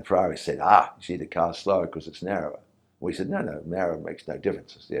 And Ferrari said, you see the car's slower because it's narrower. We said, no, narrow makes no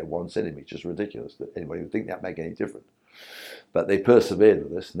difference. It's 1 centimetre, just ridiculous that anybody would think that make any difference. But they persevered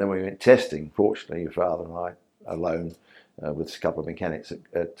with this, and then we went testing, fortunately, your father and I, alone, with a couple of mechanics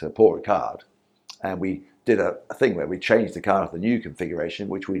at Paul Ricard, and we did a thing where we changed the car to the new configuration,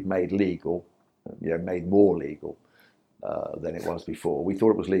 which we'd made legal, made more legal than it was before. We thought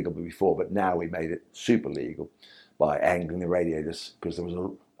it was legal before, but now we made it super legal by angling the radiators, because there was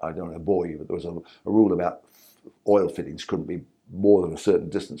I don't want to bore you, but there was a rule about oil fittings couldn't be more than a certain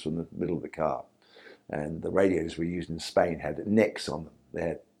distance from the middle of the car. And the radiators we used in Spain had necks on them. They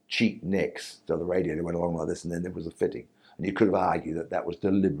had cheap necks, so the radiator went along like this, and then there was a fitting. And you could have argued that that was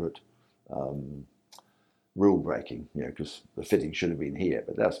deliberate rule breaking, because the fitting should have been here,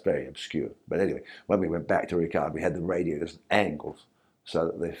 but that's very obscure. But anyway, when we went back to Ricard, we had the radiators angled so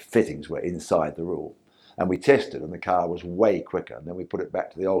that the fittings were inside the rule. And we tested, and the car was way quicker. And then we put it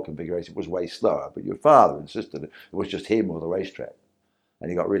back to the old configuration. It was way slower. But your father insisted it was just him or the racetrack. And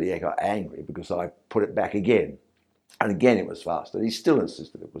he got angry because I put it back again. And again, it was faster. And he still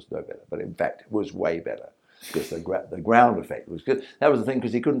insisted it was no better. But in fact, it was way better because the ground effect was good. That was the thing,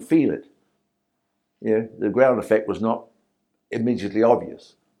 because he couldn't feel it. The ground effect was not immediately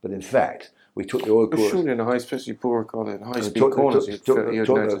obvious. But in fact, we took the oil coolers. Surely in a especially poor car in high-speed corners, took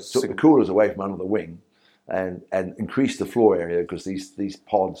the coolers away from under the wing. And increased the floor area, because these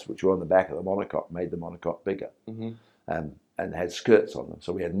pods which were on the back of the monocoque made the monocoque bigger, and had skirts on them.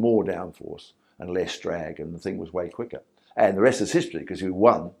 So we had more downforce and less drag, and the thing was way quicker. And the rest is history, because we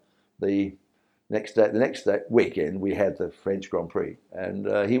won the next day. The next weekend we had the French Grand Prix,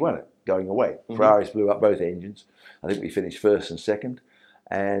 and he won it going away. Ferraris blew up both engines. I think we finished first and second.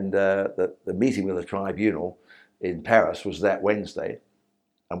 And the meeting with the tribunal in Paris was that Wednesday,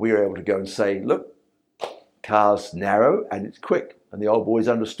 and we were able to go and say, look, car's narrow and it's quick. And the old boys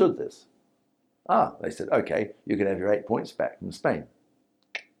understood this. They said, okay, you can have your 8 points back from Spain.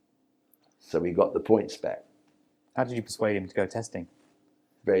 So we got the points back. How did you persuade him to go testing?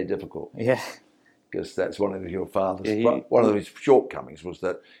 Very difficult. Yeah. Because that's one of your father's, one of his shortcomings was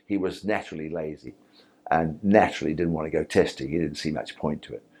that he was naturally lazy and naturally didn't want to go testing. He didn't see much point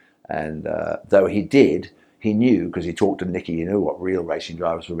to it. And though he did, he knew, because he talked to Nicky, he knew what real racing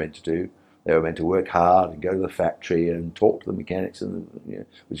drivers were meant to do. They were meant to work hard and go to the factory and talk to the mechanics, and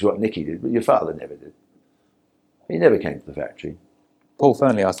which is what Nicky did. But your father never did. He never came to the factory. Paul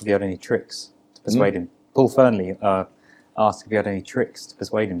Fernley asked if he had any tricks to persuade him. Paul Fernley asked if he had any tricks to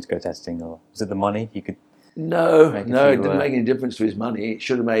persuade him to go testing, or was it the money? He could. No, it didn't make any difference to his money. It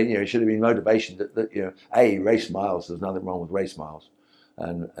should have made, it should have been motivation that A, race miles. There's nothing wrong with race miles,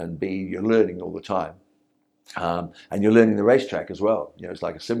 and B, you're learning all the time. And you're learning the racetrack as well. It's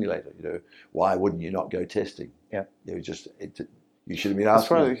like a simulator. Why wouldn't you not go testing? Yeah. You should have been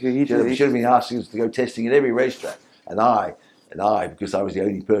asking. Right. You should have been asking us to go testing at every racetrack. And I, because I was the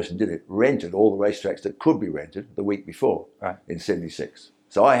only person who did it, rented all the racetracks that could be rented the week before, in '76.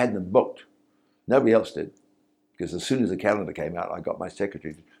 So I had them booked. Nobody else did, because as soon as the calendar came out, I got my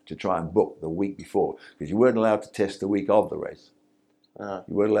secretary to try and book the week before, because you weren't allowed to test the week of the race. You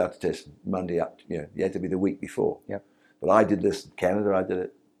weren't allowed to test Monday up. You had to be the week before. Yep. But I did this in Canada. I did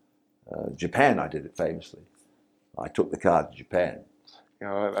it. Japan. I did it famously. I took the car to Japan.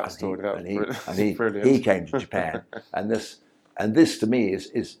 Yeah, I like that story. And he came to Japan, and this to me is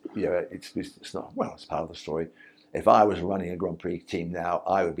it's not, well, it's part of the story. If I was running a Grand Prix team now,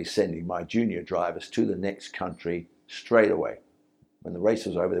 I would be sending my junior drivers to the next country straight away. When the race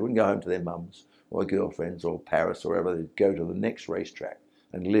was over, they wouldn't go home to their mums or girlfriends or Paris or wherever. They'd go to the next racetrack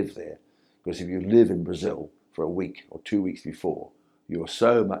and live there. Because if you live in Brazil for a week or 2 weeks before, you're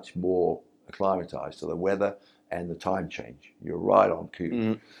so much more acclimatized to the weather and the time change. You're right on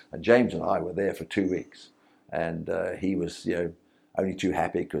cue. And James and I were there for 2 weeks, and he was only too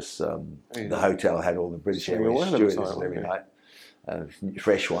happy because the hotel had all the British Airways stewardesses every night.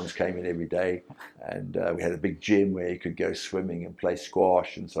 Fresh ones came in every day, and we had a big gym where you could go swimming and play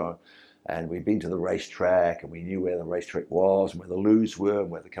squash and so on. And we'd been to the racetrack, and we knew where the racetrack was and where the loos were and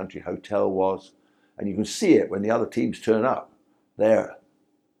where the country hotel was. And you can see it when the other teams turn up. They're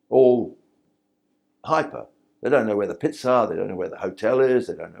all hyper. They don't know where the pits are. They don't know where the hotel is.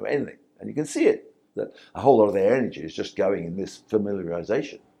 They don't know anything. And you can see it, that a whole lot of their energy is just going in this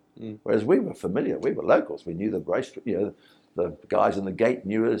familiarization. Whereas we were familiar, we were locals, we knew the race, the guys in the gate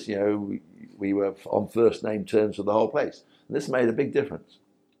knew us, we were on first name terms with the whole place. And this made a big difference.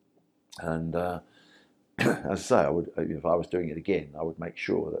 And as I say, I would, if I was doing it again, I would make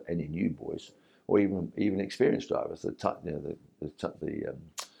sure that any new boys, or even experienced drivers, the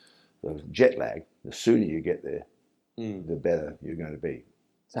jet lag, the sooner you get there, the better you're going to be.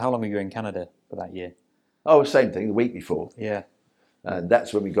 So how long were you in Canada for that year? Oh, same thing, the week before. Yeah. And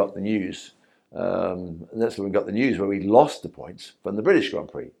that's when we got the news. That's when we got the news where we lost the points from the British Grand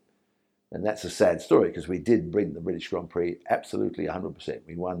Prix. And that's a sad story because we did bring the British Grand Prix absolutely 100%.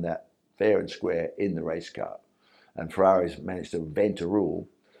 We won that fair and square in the race car. And Ferraris managed to invent a rule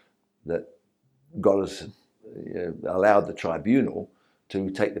that got us, allowed the tribunal to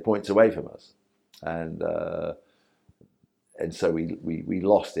take the points away from us. And so we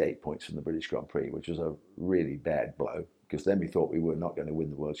lost the 8 points from the British Grand Prix, which was a really bad blow, because then we thought we were not going to win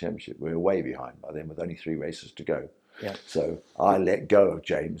the World Championship. We were way behind by then with only 3 races to go. Yeah. So I let go of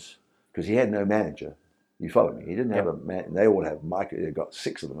James because he had no manager. You follow me? He didn't have a man. They all have Michael. They've got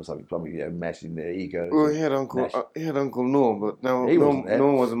 6 of them or something, probably mashing their egos. Well, he had Uncle Norm, but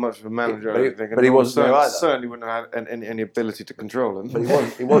Norm wasn't much of a manager. But he wasn't there either. Certainly wouldn't have had any ability to control him. But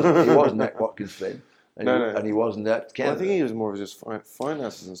he wasn't at Watkins Glen. And he wasn't at Canada. Well, I think he was more of just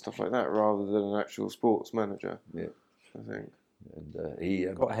finances and stuff like that, rather than an actual sports manager. Yeah, I think. And he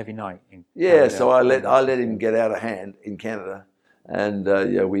got a heavy night. So I let him get out of hand in Canada, and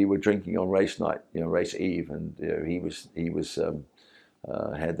we were drinking on race night, race eve, and he was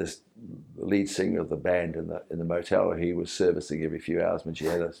had this lead singer of the band in the motel. He was servicing every few hours when she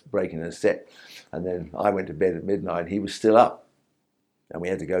had a break in her set, and then I went to bed at midnight. He was still up. And we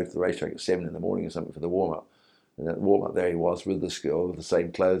had to go to the racetrack at 7 in the morning or something for the warm-up. And at the warm-up, there he was with this girl with the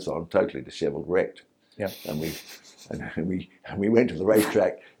same clothes on, totally dishevelled, wrecked. Yeah. And we went to the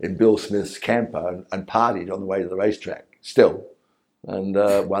racetrack in Bill Smith's camper and partied on the way to the racetrack still, and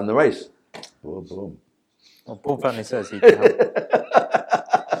won the race. Boom, boom. Well, Paul family says he.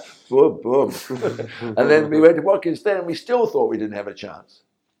 Boom, boom. And then we went to Watkins Glen, and we still thought we didn't have a chance,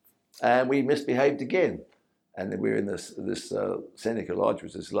 and we misbehaved again. And then we were in this Seneca Lodge,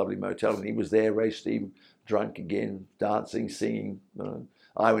 which was this lovely motel, and he was there, raced him, drunk again, dancing, singing.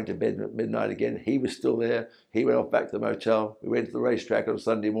 I went to bed at midnight again. He was still there. He went off back to the motel. We went to the racetrack on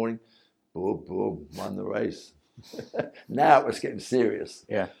Sunday morning. Boom, boom, won the race. Now it was getting serious.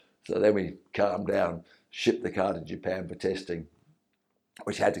 Yeah. So then we calmed down, shipped the car to Japan for testing,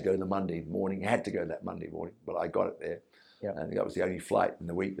 which had to go the Monday morning. It had to go that Monday morning, but I got it there. Yeah. And that was the only flight in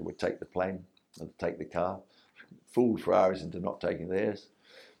the week that would take the plane and take the car. Fooled Ferraris into not taking theirs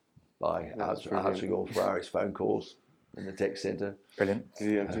by answering all Ferraris phone calls in the tech centre. Brilliant.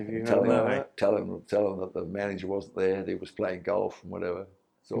 Tell them that the manager wasn't there, that he was playing golf and whatever.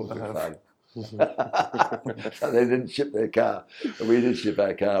 It's all good fun. So they didn't ship their car, and we did ship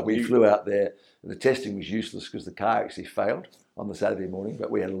our car. We flew out there, and the testing was useless because the car actually failed on the Saturday morning,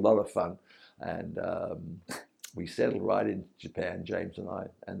 but we had a lot of fun, and we settled right in Japan, James and I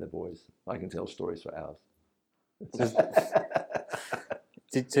and the boys. I can tell stories for hours.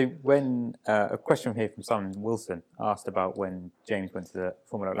 So when a question here from Simon Wilson asked about when James went to the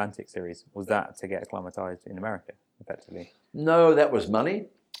Formula Atlantic Series, was that to get acclimatised in America, effectively? No, that was money.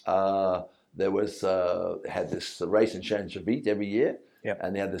 There was had this race in Champs-Élysées every year,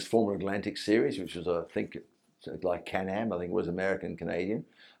 and they had this Formula Atlantic Series, which was I think like Can-Am, I think it was American Canadian,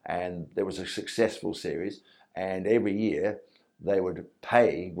 and there was a successful series, and every year they would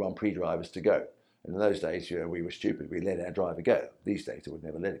pay Grand Prix drivers to go. And in those days, we were stupid. We let our driver go. These days, they would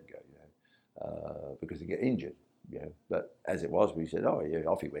never let him go, because he get injured. But as it was, we said, "Oh, yeah,"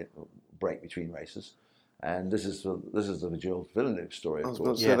 off he went. Break between races, and this is the Gilles Villeneuve story, of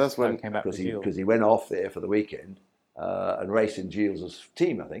course. So that's when came back because he went off there for the weekend and raced in Gilles'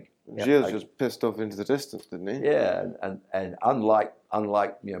 team, I think. Gilles just pissed off into the distance, didn't he? Yeah, and unlike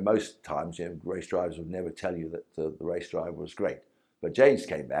most times, race drivers would never tell you that the race driver was great. But James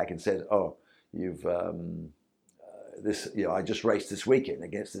came back and said, "Oh, you've I just raced this weekend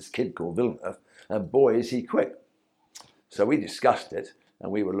against this kid called Villeneuve, and boy, is he quick." So we discussed it,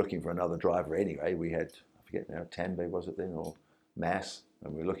 and we were looking for another driver anyway. We had, I forget now, Tambe was it then, or Mass,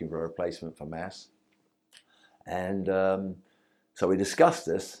 and we were looking for a replacement for Mass. And so we discussed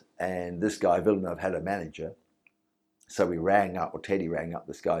this, and this guy Villeneuve had a manager. So we Teddy rang up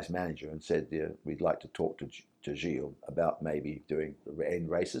this guy's manager and said, we'd like to talk to Gilles about maybe doing the end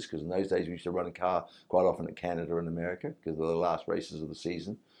races, because in those days we used to run a car quite often at Canada and America because they were the last races of the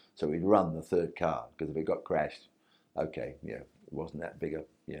season. So we'd run the third car, because if it got crashed, it wasn't that big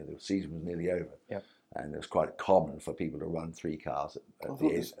the season was nearly over. Yep. And it was quite common for people to run 3 cars at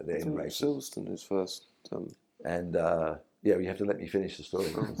the end races. Silverstone is first. And yeah, you have to let me finish the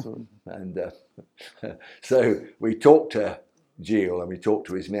story. And so we talked to Gilles and we talked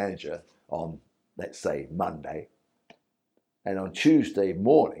to his manager on, let's say, Monday. And on Tuesday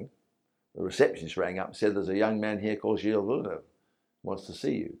morning, the receptionist rang up and said, there's a young man here called Gilles Villeneuve, wants to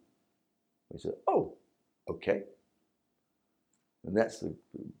see you. We said, oh, okay. And that's the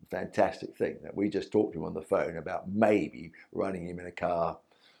fantastic thing, that we just talked to him on the phone about maybe running him in a car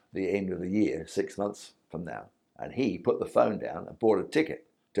the end of the year, 6 months from now. And he put the phone down and bought a ticket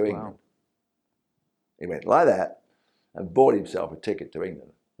to England. He went like that and bought himself a ticket to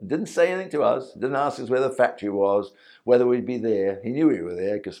England. And didn't say anything to us, didn't ask us where the factory was, whether we'd be there. He knew we were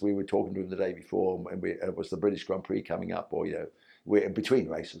there because we were talking to him the day before, and it was the British Grand Prix coming up, or, you know, we're in between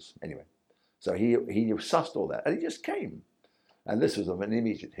races anyway. So he sussed all that, and he just came. And this was an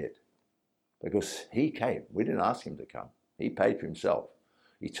immediate hit because he came. We didn't ask him to come. He paid for himself.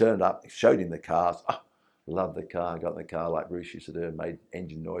 He turned up, showed him the cars. Oh, loved the car, got in the car like Bruce used to do, and made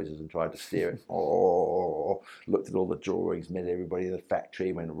engine noises and tried to steer it. Oh, looked at all the drawings, met everybody in the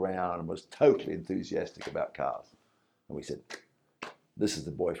factory, went round and was totally enthusiastic about cars. And we said, this is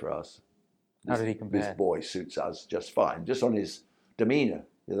the boy for us. How did he compare? This boy suits us just fine, just on his demeanour,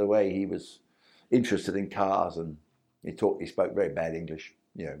 the way he was interested in cars, and he spoke very bad English,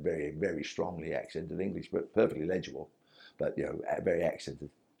 you know, very, very strongly accented English, but perfectly legible, but, you know, very accented.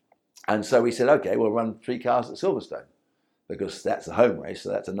 And so we said, okay, we'll run 3 cars at Silverstone because that's the home race, so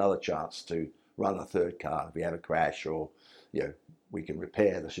that's another chance to run a 3rd car if we have a crash, or, you know, we can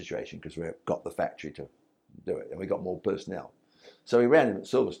repair the situation because we've got the factory to do it, and we got more personnel. So we ran him at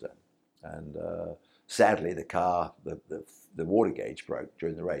Silverstone, and sadly the car, the water gauge broke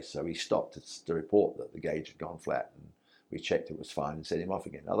during the race, so we stopped to report that the gauge had gone flat, and we checked it was fine and sent him off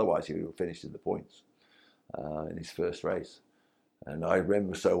again. Otherwise he would have finished in the points in his first race. And I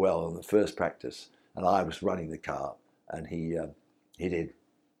remember so well in the first practice, and I was running the car, and he did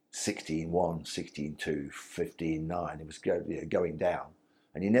 16.1, 16.2, 15.9. It was going down,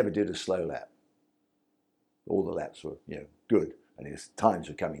 and he never did a slow lap. All the laps were, you know, good, and his times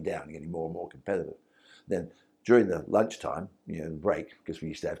were coming down, getting more and more competitive. Then during the lunchtime, you know, break, because we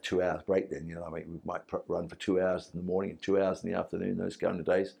used to have 2 hours break then, you know, I mean, we might run for 2 hours in the morning and 2 hours in the afternoon, those kind of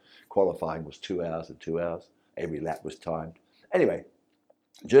days. Qualifying was 2 hours and 2 hours. Every lap was timed. Anyway,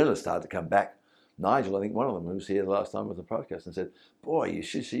 journalists started to come back. Nigel, I think one of them who was here the last time with the podcast, and said, boy, you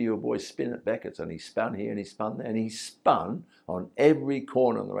should see your boy spin at Beckett's. And he spun here and he spun there, and he spun on every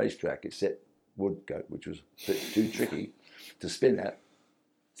corner on the racetrack except Woodcote, which was a bit too tricky to spin at.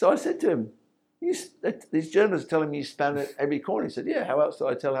 So I said to him, these journalists are telling me you span at every corner. He said, yeah, how else do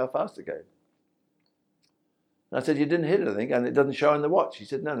I tell how fast it goes? And I said, you didn't hit anything and it doesn't show on the watch. He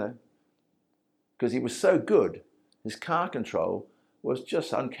said, no. Because he was so good, his car control was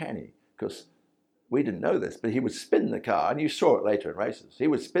just uncanny, because we didn't know this, but he would spin the car, and you saw it later in races. He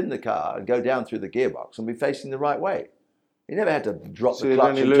would spin the car and go down through the gearbox and be facing the right way. He never had to drop the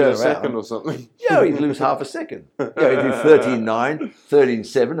clutch and turn around. So he'd only lose a second or something? Yeah, he'd lose half a second. Yeah, he'd do 13.9,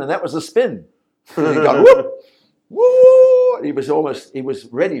 13.7, and that was a spin. And he'd go, whoop, whoop. He was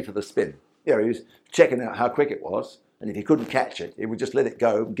ready for the spin. Yeah, he was checking out how quick it was, and if he couldn't catch it, he would just let it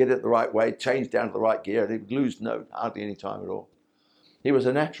go, get it the right way, change down to the right gear, and he would lose hardly any time at all. He was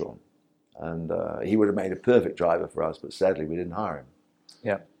a natural, and he would have made a perfect driver for us, but sadly we didn't hire him.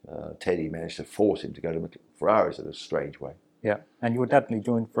 Yeah. Teddy managed to force him to go to Ferraris in a strange way. Yeah, and your dad nearly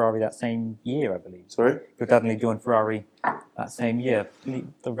joined Ferrari that same year, I believe. Sorry? Your dad nearly joined Ferrari that same year. I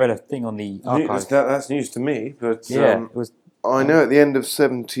read a thing on the archive. That's news to me, but Yeah, it was. I know at the end of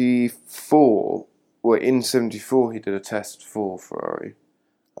 74, well, in 74 he did a test for Ferrari.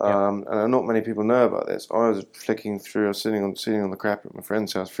 And not many people know about this. I was flicking through, I was sitting on the crap at my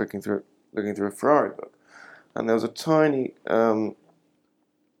friend's house, looking through a Ferrari book. And there was a tiny, there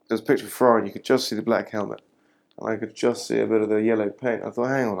was a picture of Ferrari, and you could just see the black helmet. And I could just see a bit of the yellow paint. I thought,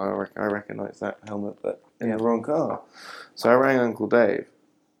 hang on, I recognise that helmet, but in the wrong car. So I rang Uncle Dave,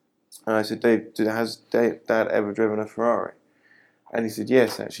 and I said, Dave, has Dad ever driven a Ferrari? And he said,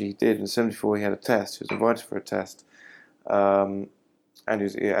 yes, actually he did. In 74 he had a test. He was invited for a test. And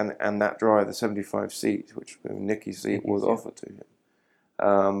that drive, the 75 seat, which Nicky's seat, was offered to him.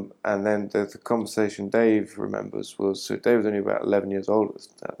 And then the conversation Dave remembers was, so Dave was only about 11 years old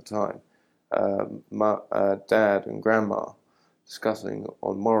at the time. Dad and Grandma discussing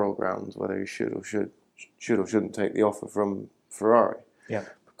on moral grounds whether he should or shouldn't take the offer from Ferrari. Yeah.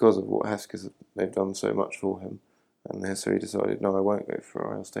 Because of what Hesketh, they've done so much for him. And so he decided, no, I won't go for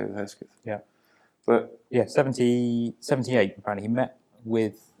Ferrari, I'll stay with Hesketh. Yeah. But 78, apparently. He met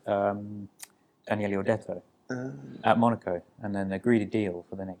with Daniele Audetto at Monaco, and then agreed a deal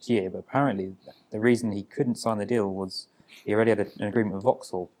for the next year. But apparently, the reason he couldn't sign the deal was he already had an agreement with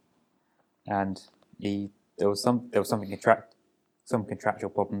Vauxhall, and there was some contractual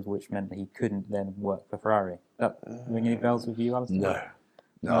problems which meant that he couldn't then work for Ferrari. That ring any bells with you, Alastair?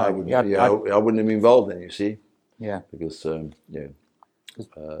 No, I wouldn't. I wouldn't have been involved then. You see, because So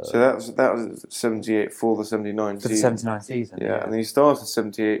that was 78 for the 79 for season. the 79 season. Yeah, and he started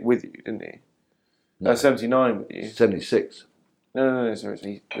 78 with you, didn't he? No. 79 with you. 76. No,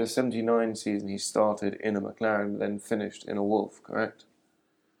 sorry. The 79 season he started in a McLaren, then finished in a Wolf, correct?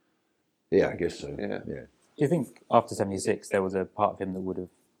 Yeah, I guess so. Yeah. Do you think after 76 there was a part of him that would have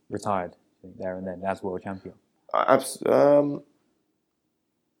retired there and then as world champion? Well,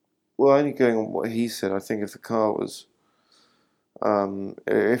 only going on what he said, I think if the car was,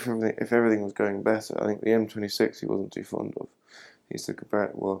 if everything was going better, I think the M26 he wasn't too fond of. He used to compare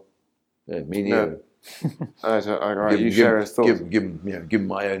it. Well, yeah, me neither. You share his thoughts. Give him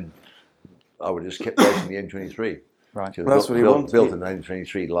my own. I would have just kept racing the M23. Right. Well, that's what he wanted. Built an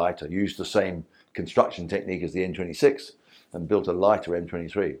M23 lighter, used the same construction technique as the M26, and built a lighter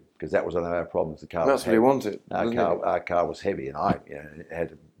M23 because that was one of our problems. The car. That's what he wanted. Our car was heavy, and it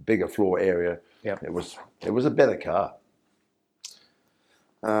had a bigger floor area. Yeah. It was a better car.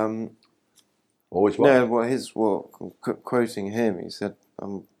 Always was. Quoting him, he said,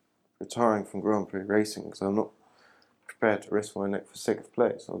 "I'm retiring from Grand Prix racing because I'm not prepared to risk my neck for 6th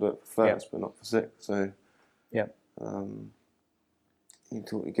place. I'll do it for first, but not for 6th." So, he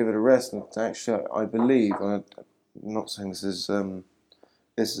thought he'd give it a rest. And actually, I believe, I'm not saying this is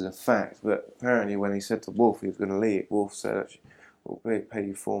a fact, but apparently when he said to Wolf he was going to leave, Wolf said, "Actually, we'll pay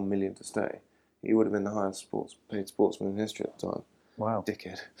you $4 million to stay." He would have been the highest paid sportsman in history at the time. Wow.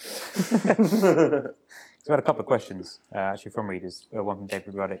 Dickhead. So we had a couple of questions actually from readers. One from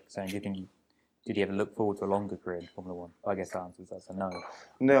David Ruddick saying, did he ever look forward to a longer career in Formula One? I guess the answer is that's a no.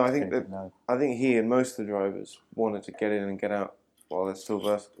 No, I think he and most of the drivers wanted to get in and get out while they're still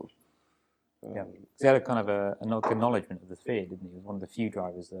versatile. Yeah, he had a kind of an acknowledgement of the fear, didn't he? He was one of the few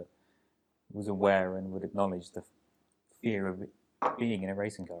drivers that was aware and would acknowledge the fear of being in a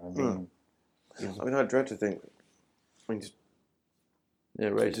racing car and being. I dread to think.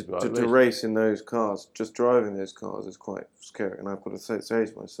 To race in those cars, just driving those cars is quite scary. And I've got to say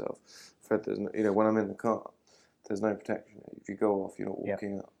to myself, Fred, when I'm in the car, there's no protection. If you go off, you're not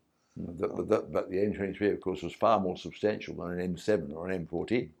walking up. But the M23, of course, was far more substantial than an M7 or an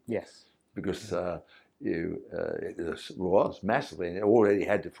M14. Yes. Because it was massively, and it already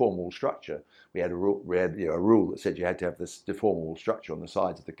had deformable structure. We had a rule that said you had to have this deformable structure on the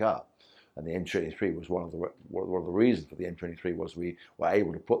sides of the car. And the M23 was one of the reasons for the M23 was we were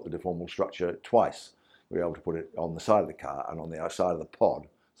able to put the deformable structure twice. We were able to put it on the side of the car and on the outside of the pod.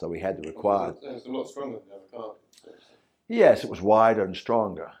 So we had the required. It was a lot stronger than the other car. Yes, it was wider and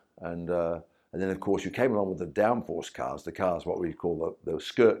stronger. And then, of course, you came along with the downforce cars, what we call the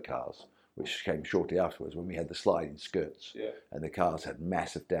skirt cars, which came shortly afterwards when we had the sliding skirts. Yeah. And the cars had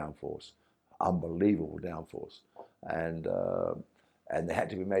massive downforce, unbelievable downforce. And they had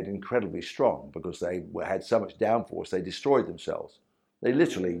to be made incredibly strong because they had so much downforce, they destroyed themselves. They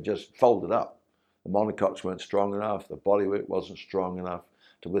literally just folded up. The monocoques weren't strong enough, the bodywork wasn't strong enough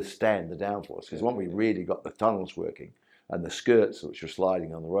to withstand the downforce. Because when we really got the tunnels working and the skirts which were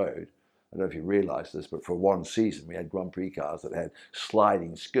sliding on the road, I don't know if you realise this, but for one season we had Grand Prix cars that had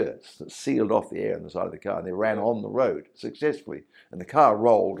sliding skirts that sealed off the air on the side of the car, and they ran on the road successfully. And the car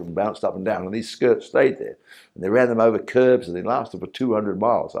rolled and bounced up and down, and these skirts stayed there. And they ran them over curbs, and they lasted for 200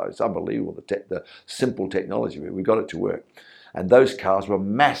 miles. So it's unbelievable, the simple technology. We got it to work. And those cars were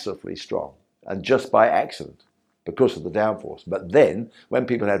massively strong, and just by accident, because of the downforce. But then, when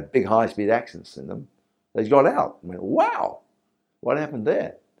people had big high-speed accidents in them, they got out and went, wow, what happened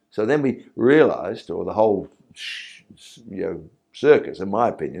there? So then we realised, or the whole circus, in my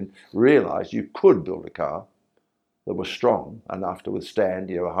opinion, realised you could build a car that was strong enough to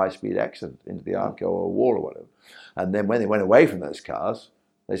withstand a high-speed accident into the Arco or a wall or whatever. And then when they went away from those cars,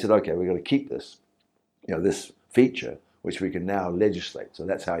 they said, okay, we've got to keep this, this feature, which we can now legislate. So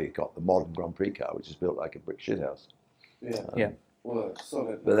that's how you got the modern Grand Prix car, which is built like a brick shithouse. Yeah. Well,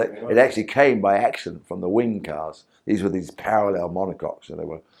 solid. But it actually came by accident from the wing cars. These were these parallel monocoques, and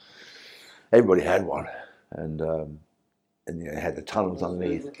everybody had one, and it had the tunnels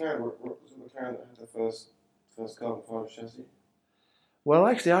underneath. Was it McLaren that had the first carbon fibre chassis? Well,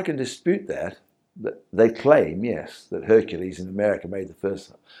 actually, I can dispute that. But they claim, yes, that Hercules in America made the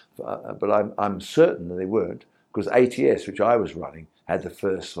first, but I'm certain that they weren't, because ATS, which I was running, had the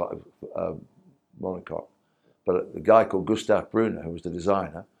first monocoque. But the guy called Gustav Brunner, who was the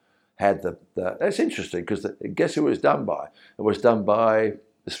designer, had the that's interesting because guess who it was done by? It was done by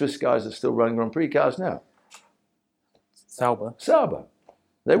the Swiss guys that are still running Grand Prix cars now. Sauber.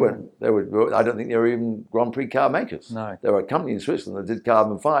 They weren't. They were. I don't think they were even Grand Prix car makers. No. They were a company in Switzerland that did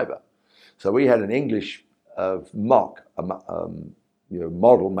carbon fibre. So we had an English model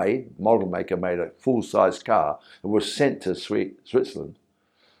maker made a full-size car and was sent to Switzerland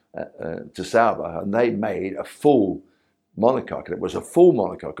to Sauber, and they made a full monocoque. And it was a full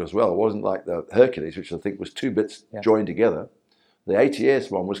monocoque as well. It wasn't like the Hercules, which I think was 2 bits joined together. The ATS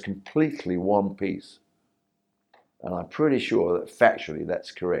one was completely one piece. And I'm pretty sure that factually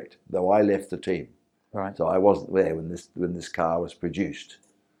that's correct, though I left the team. Right. So I wasn't there when this car was produced.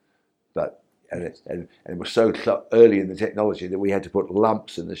 But and it was so early in the technology that we had to put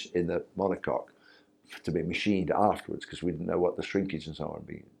lumps in the monocoque to be machined afterwards because we didn't know what the shrinkage and so on would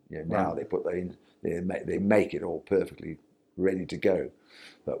be. Now they put they make it all perfectly ready to go,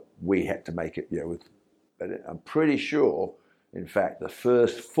 but we had to make it. But I'm pretty sure, in fact, the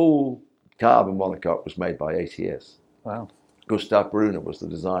first full carbon monocoque was made by ATS. Wow. Gustav Brunner was the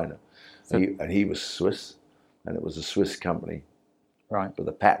designer. And he was Swiss, and it was a Swiss company. Right. But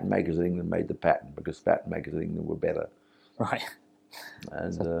the patent makers in England made the patent because patent makers in England were better. Right.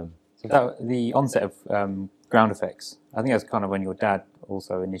 And so the onset of ground effects, I think that's kind of when your dad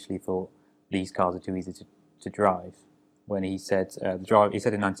also initially thought these cars are too easy to drive. When he said he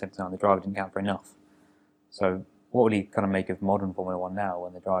said in 1979 the driver didn't count for enough. So what would he kind of make of modern Formula One now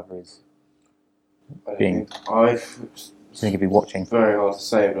when the driver is being? I think he'd be watching. Very hard to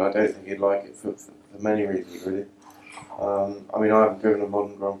say, but I don't think he'd like it for many reasons, really. I mean, I haven't driven a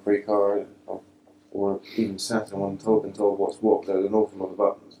modern Grand Prix car or even sat in one and been told what's what. There's an awful lot of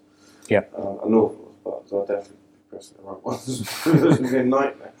buttons. Yeah. An awful lot of buttons. I'll definitely be pressing the right ones. It's going to be a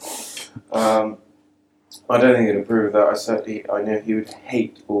nightmare. I don't think he'd approve of that. I know he would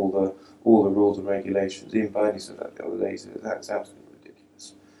hate all the rules and regulations. Even Bernie said that the other day. He said that's absolutely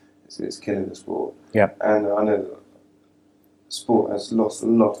ridiculous. It's killing the sport. Yeah. And I know that the sport has lost a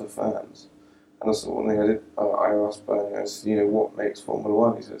lot of fans. And that's the one thing I did. I asked Bernie, I said, what makes Formula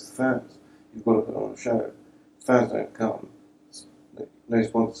One? He said, it's the fans. You've got to put on a show. If fans don't come, no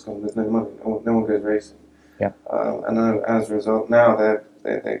sponsors come, there's no money, no one goes racing. Yeah. And as a result, now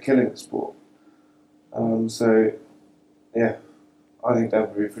they're killing the sport. So, yeah, I think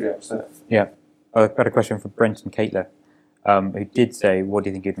Dad would be pretty upset. Yeah. I've got a question from Brenton Caitler, who did say, what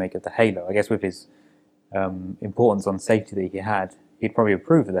do you think you'd make of the halo? I guess with his importance on safety that he had, he'd probably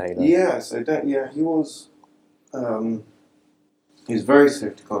approve of the halo. Yeah, he was. He's very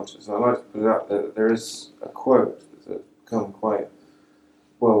safety conscious. I like to put it out there that there is a quote that's become quite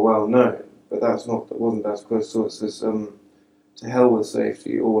well known, but that wasn't that quote. So it says, "To hell with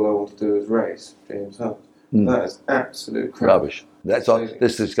safety. All I want to do is race." James Hunt. That is absolute crap. rubbish. That's on.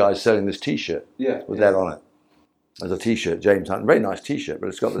 This guy's selling this T-shirt with that on it. As a T-shirt, James Hunt, very nice T-shirt, but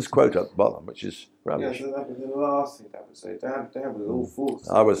it's got this quote at the bottom, which is rubbish. Yeah, so that was the last thing Dad would say. Dad was all for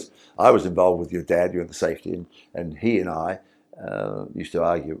it. I was involved with your dad during the safety, and he and I used to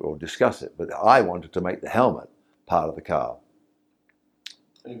argue or discuss it. But I wanted to make the helmet part of the car.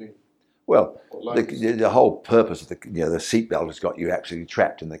 Maybe. Well, the whole purpose of the seatbelt has got you actually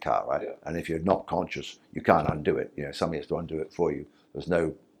trapped in the car, right? Yeah. And if you're not conscious, you can't undo it. Somebody has to undo it for you. There's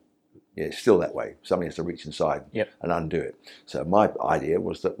no. It's still that way. Somebody has to reach inside and undo it. So my idea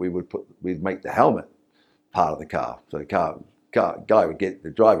was that we'd make the helmet part of the car. So the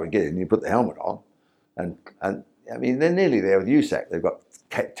the driver would get in, and you put the helmet on, and I mean they're nearly there with USAC. They've got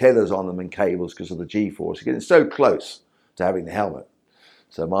tethers on them and cables because of the G-force. You're getting so close to having the helmet.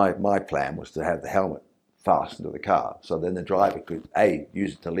 So my plan was to have the helmet fastened to the car, so then the driver could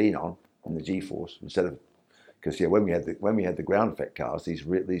use it to lean on in the G-force instead of. Because when we had the ground effect cars, these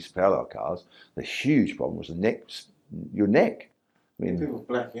parallel cars, the huge problem was your neck. I mean, people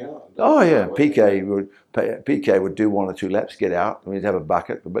blacking out. Oh yeah, PK would do 1 or 2 laps, get out, and he'd have a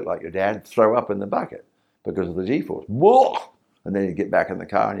bucket, a bit like your dad, throw up in the bucket because of the G-force. Whoa! And then he'd get back in the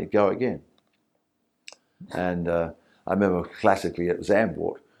car and he'd go again. And I remember classically at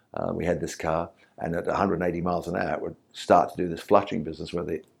Zandvoort, we had this car, and at 180 miles an hour, it would start to do this fluttering business where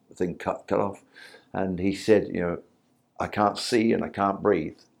the thing cut off. And he said, I can't see and I can't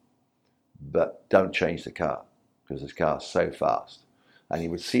breathe, but don't change the car because this car's so fast. And he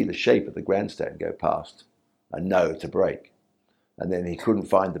would see the shape of the grandstand go past and know to brake. And then he couldn't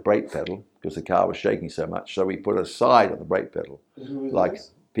find the brake pedal because the car was shaking so much. So we put a side on the brake pedal, like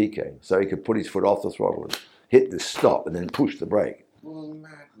PK, so he could put his foot off the throttle and hit the stop and then push the brake. What a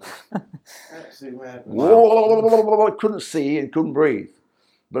madness. Absolute madness. Couldn't see and couldn't breathe.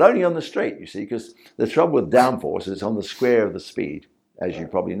 But only on the straight, you see, because the trouble with downforce is on the square of the speed, as you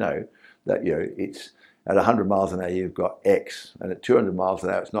probably know, that it's at 100 miles an hour you've got X, and at 200 miles an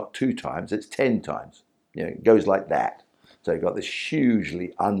hour it's not 2 times, it's 10 times. It goes like that. So you've got this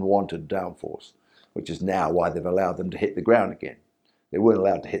hugely unwanted downforce, which is now why they've allowed them to hit the ground again. They weren't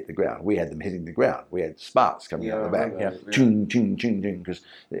allowed to hit the ground. We had them hitting the ground. We had sparks coming out the back. Chung, chung, chung, chung. Because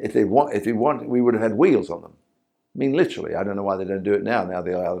if they want, we would have had wheels on them. I mean, literally. I don't know why they don't do it now. Now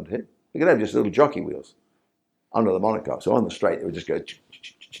they allow them to hit. They could have just little jockey wheels under the monocoque. So on the straight, they would just go.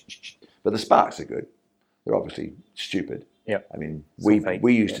 But the sparks are good. They're obviously stupid. Yep. I mean,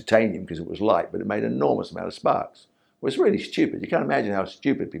 we used titanium because it was light, but it made an enormous amount of sparks. Well, it's really stupid. You can't imagine how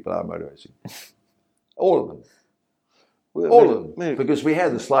stupid people are motor racing. All of them. All of them, because we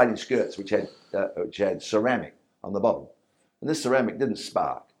had the sliding skirts which had ceramic on the bottom, and this ceramic didn't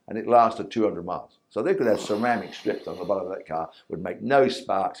spark, and it lasted 200 miles. So they could have ceramic strips on the bottom of that car, would make no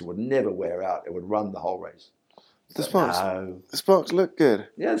sparks, it would never wear out, it would run the whole race. The sparks look good.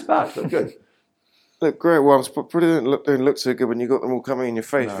 Yeah, the sparks look good. Look great ones, but probably don't look so good when you got them all coming in your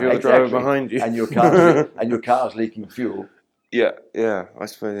face. No, if you're the driver behind you, and your car's leaking fuel. Yeah, I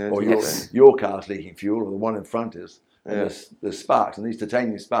suppose. Yeah, or your car's leaking fuel, or the one in front is. And the sparks, and these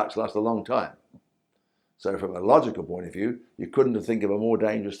titanium sparks last a long time. So from a logical point of view, you couldn't have think of a more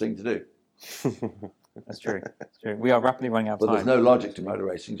dangerous thing to do. That's true. That's true. We are rapidly running out of time. But there's no logic to motor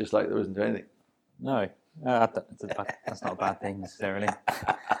racing, just like there isn't to anything. No, that's not a bad thing necessarily.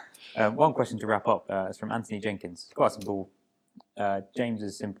 One question to wrap up is from Anthony Jenkins. Quite simple.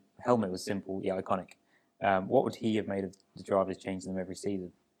 James's helmet was simple yet iconic. What would he have made of the drivers changing them every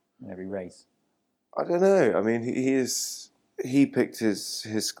season, every race? I don't know. I mean, he picked his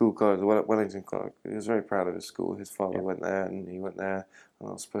school car, the Wellington car. He was very proud of his school. His father went there, and he went there. And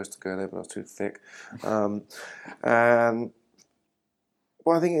I was supposed to go there, but I was too thick. And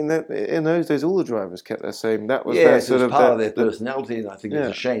well, I think in those days, all the drivers kept their same. That was their sort of part of their personality, and I think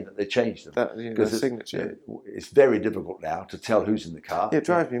it's a shame that they changed them because signature. It's very difficult now to tell who's in the car. It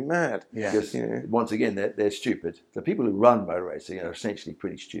drives me mad. Yeah. Because once again, they're stupid. The people who run motor racing are essentially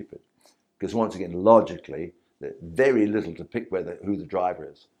pretty stupid. Because once again, logically, there's very little to pick who the driver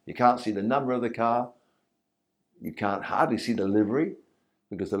is. You can't see the number of the car. You can't hardly see the livery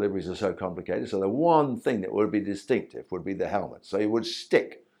because the liveries are so complicated. So the one thing that would be distinctive would be the helmet. So you would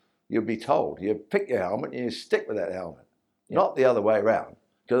stick. You'd be told, you pick your helmet and you stick with that helmet, not the other way around.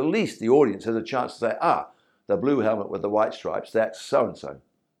 Because at least the audience has a chance to say, the blue helmet with the white stripes, that's so-and-so.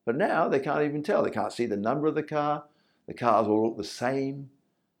 But now they can't even tell. They can't see the number of the car. The cars all look the same.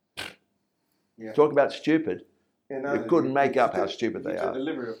 Yeah. Talk about stupid. You couldn't make up how stupid they are. The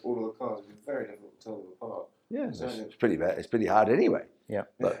livery of all of the cars is very difficult to tell them apart. Yeah, it's pretty bad. It's pretty hard anyway. Yeah.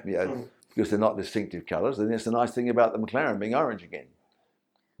 But because they're not distinctive colours, then it's the nice thing about the McLaren being orange again.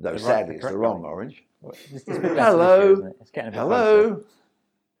 Though sadly, it's the wrong orange. Hello. Hello.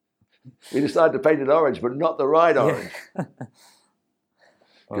 We decided to paint it orange, but not the right orange.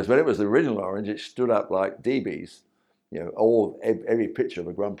 Because when it was the original orange, it stood up like DBs. Every picture of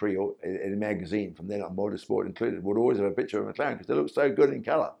a Grand Prix in a magazine from then on, Motorsport included, would always have a picture of a McLaren because they looked so good in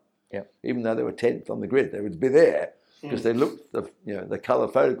colour. Yep. Even though they were 10th on the grid, they would be there because they looked. The colour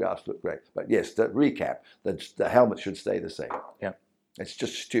photographs looked great. But yes, to recap, the helmet should stay the same. Yeah, it's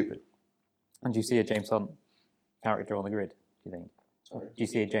just stupid. And do you see a James Hunt character on the grid? Do you think? Sorry? Do you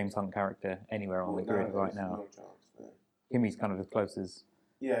see a James Hunt character anywhere on the grid right now? No chance. Kimmy's kind of as close as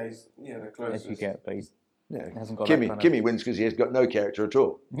he's the closest as you get, but he's. Yeah, hasn't got Kimmy wins because he has got no character at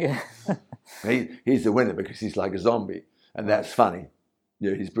all. Yeah, he's the winner because he's like a zombie, and that's funny.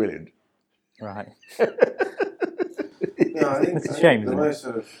 Yeah, he's brilliant. Right. I think it's a shame. The most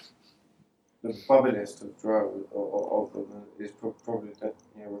sort of the bubbliest of drivers of them is probably Ricciardo.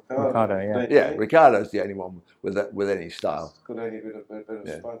 Ricciardo, yeah. Ricciardo's the only one with any style. Got only bit of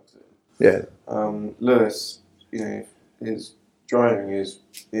spunk to it. Yeah. Lewis, his driving is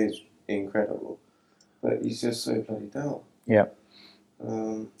incredible. But he's just so bloody dull. Yeah.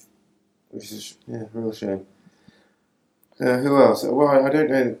 Which is a real shame. Who else? Well, I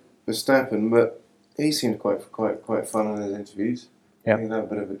don't know Verstappen, but he seemed quite fun in his interviews. Yeah. He had a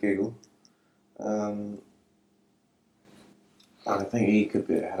bit of a giggle. I think he could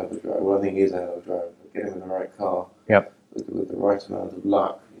be a hell of a driver. Well, I think he's a hell of a driver. Get him in the right car. Yep. With the right amount of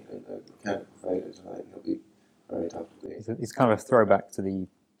luck, the mechanical failures, I think he'll be very tough to beat. He's kind of a throwback to the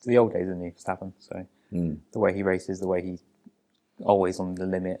old days, isn't he, Verstappen? So. The way he races, the way he's always on the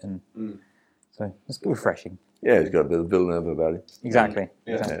limit, and so it's refreshing. Yeah, he's got a bit of Villeneuve about him. Exactly.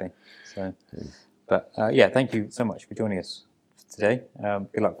 So, but thank you so much for joining us today.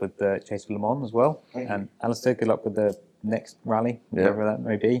 Good luck with the Chase for Le Mans as well, and Alastair, good luck with the next rally, whatever that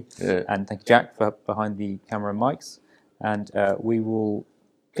may be. Yeah. And thank you, Jack, for behind the camera and mics. And we will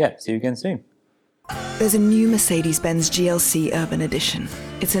Yeah, see you again soon. There's a new Mercedes-Benz GLC Urban Edition.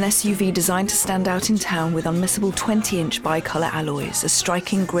 It's an SUV designed to stand out in town with unmissable 20-inch bi-colour alloys, a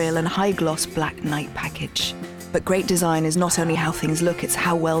striking grille and high-gloss black night package. But great design is not only how things look, it's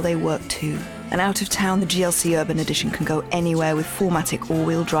how well they work too. And out of town, the GLC Urban Edition can go anywhere with 4MATIC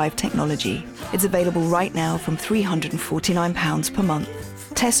all-wheel drive technology. It's available right now from £349 per month.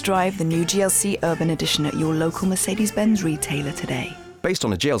 Test drive the new GLC Urban Edition at your local Mercedes-Benz retailer today. Based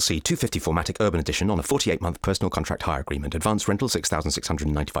on a GLC 250 4MATIC Urban Edition on a 48-month personal contract hire agreement. Advance rental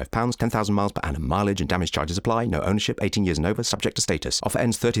 £6,695, 10,000 miles per annum. Mileage and damage charges apply. No ownership, 18 years and over, subject to status. Offer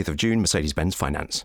ends 30th of June. Mercedes-Benz Finance.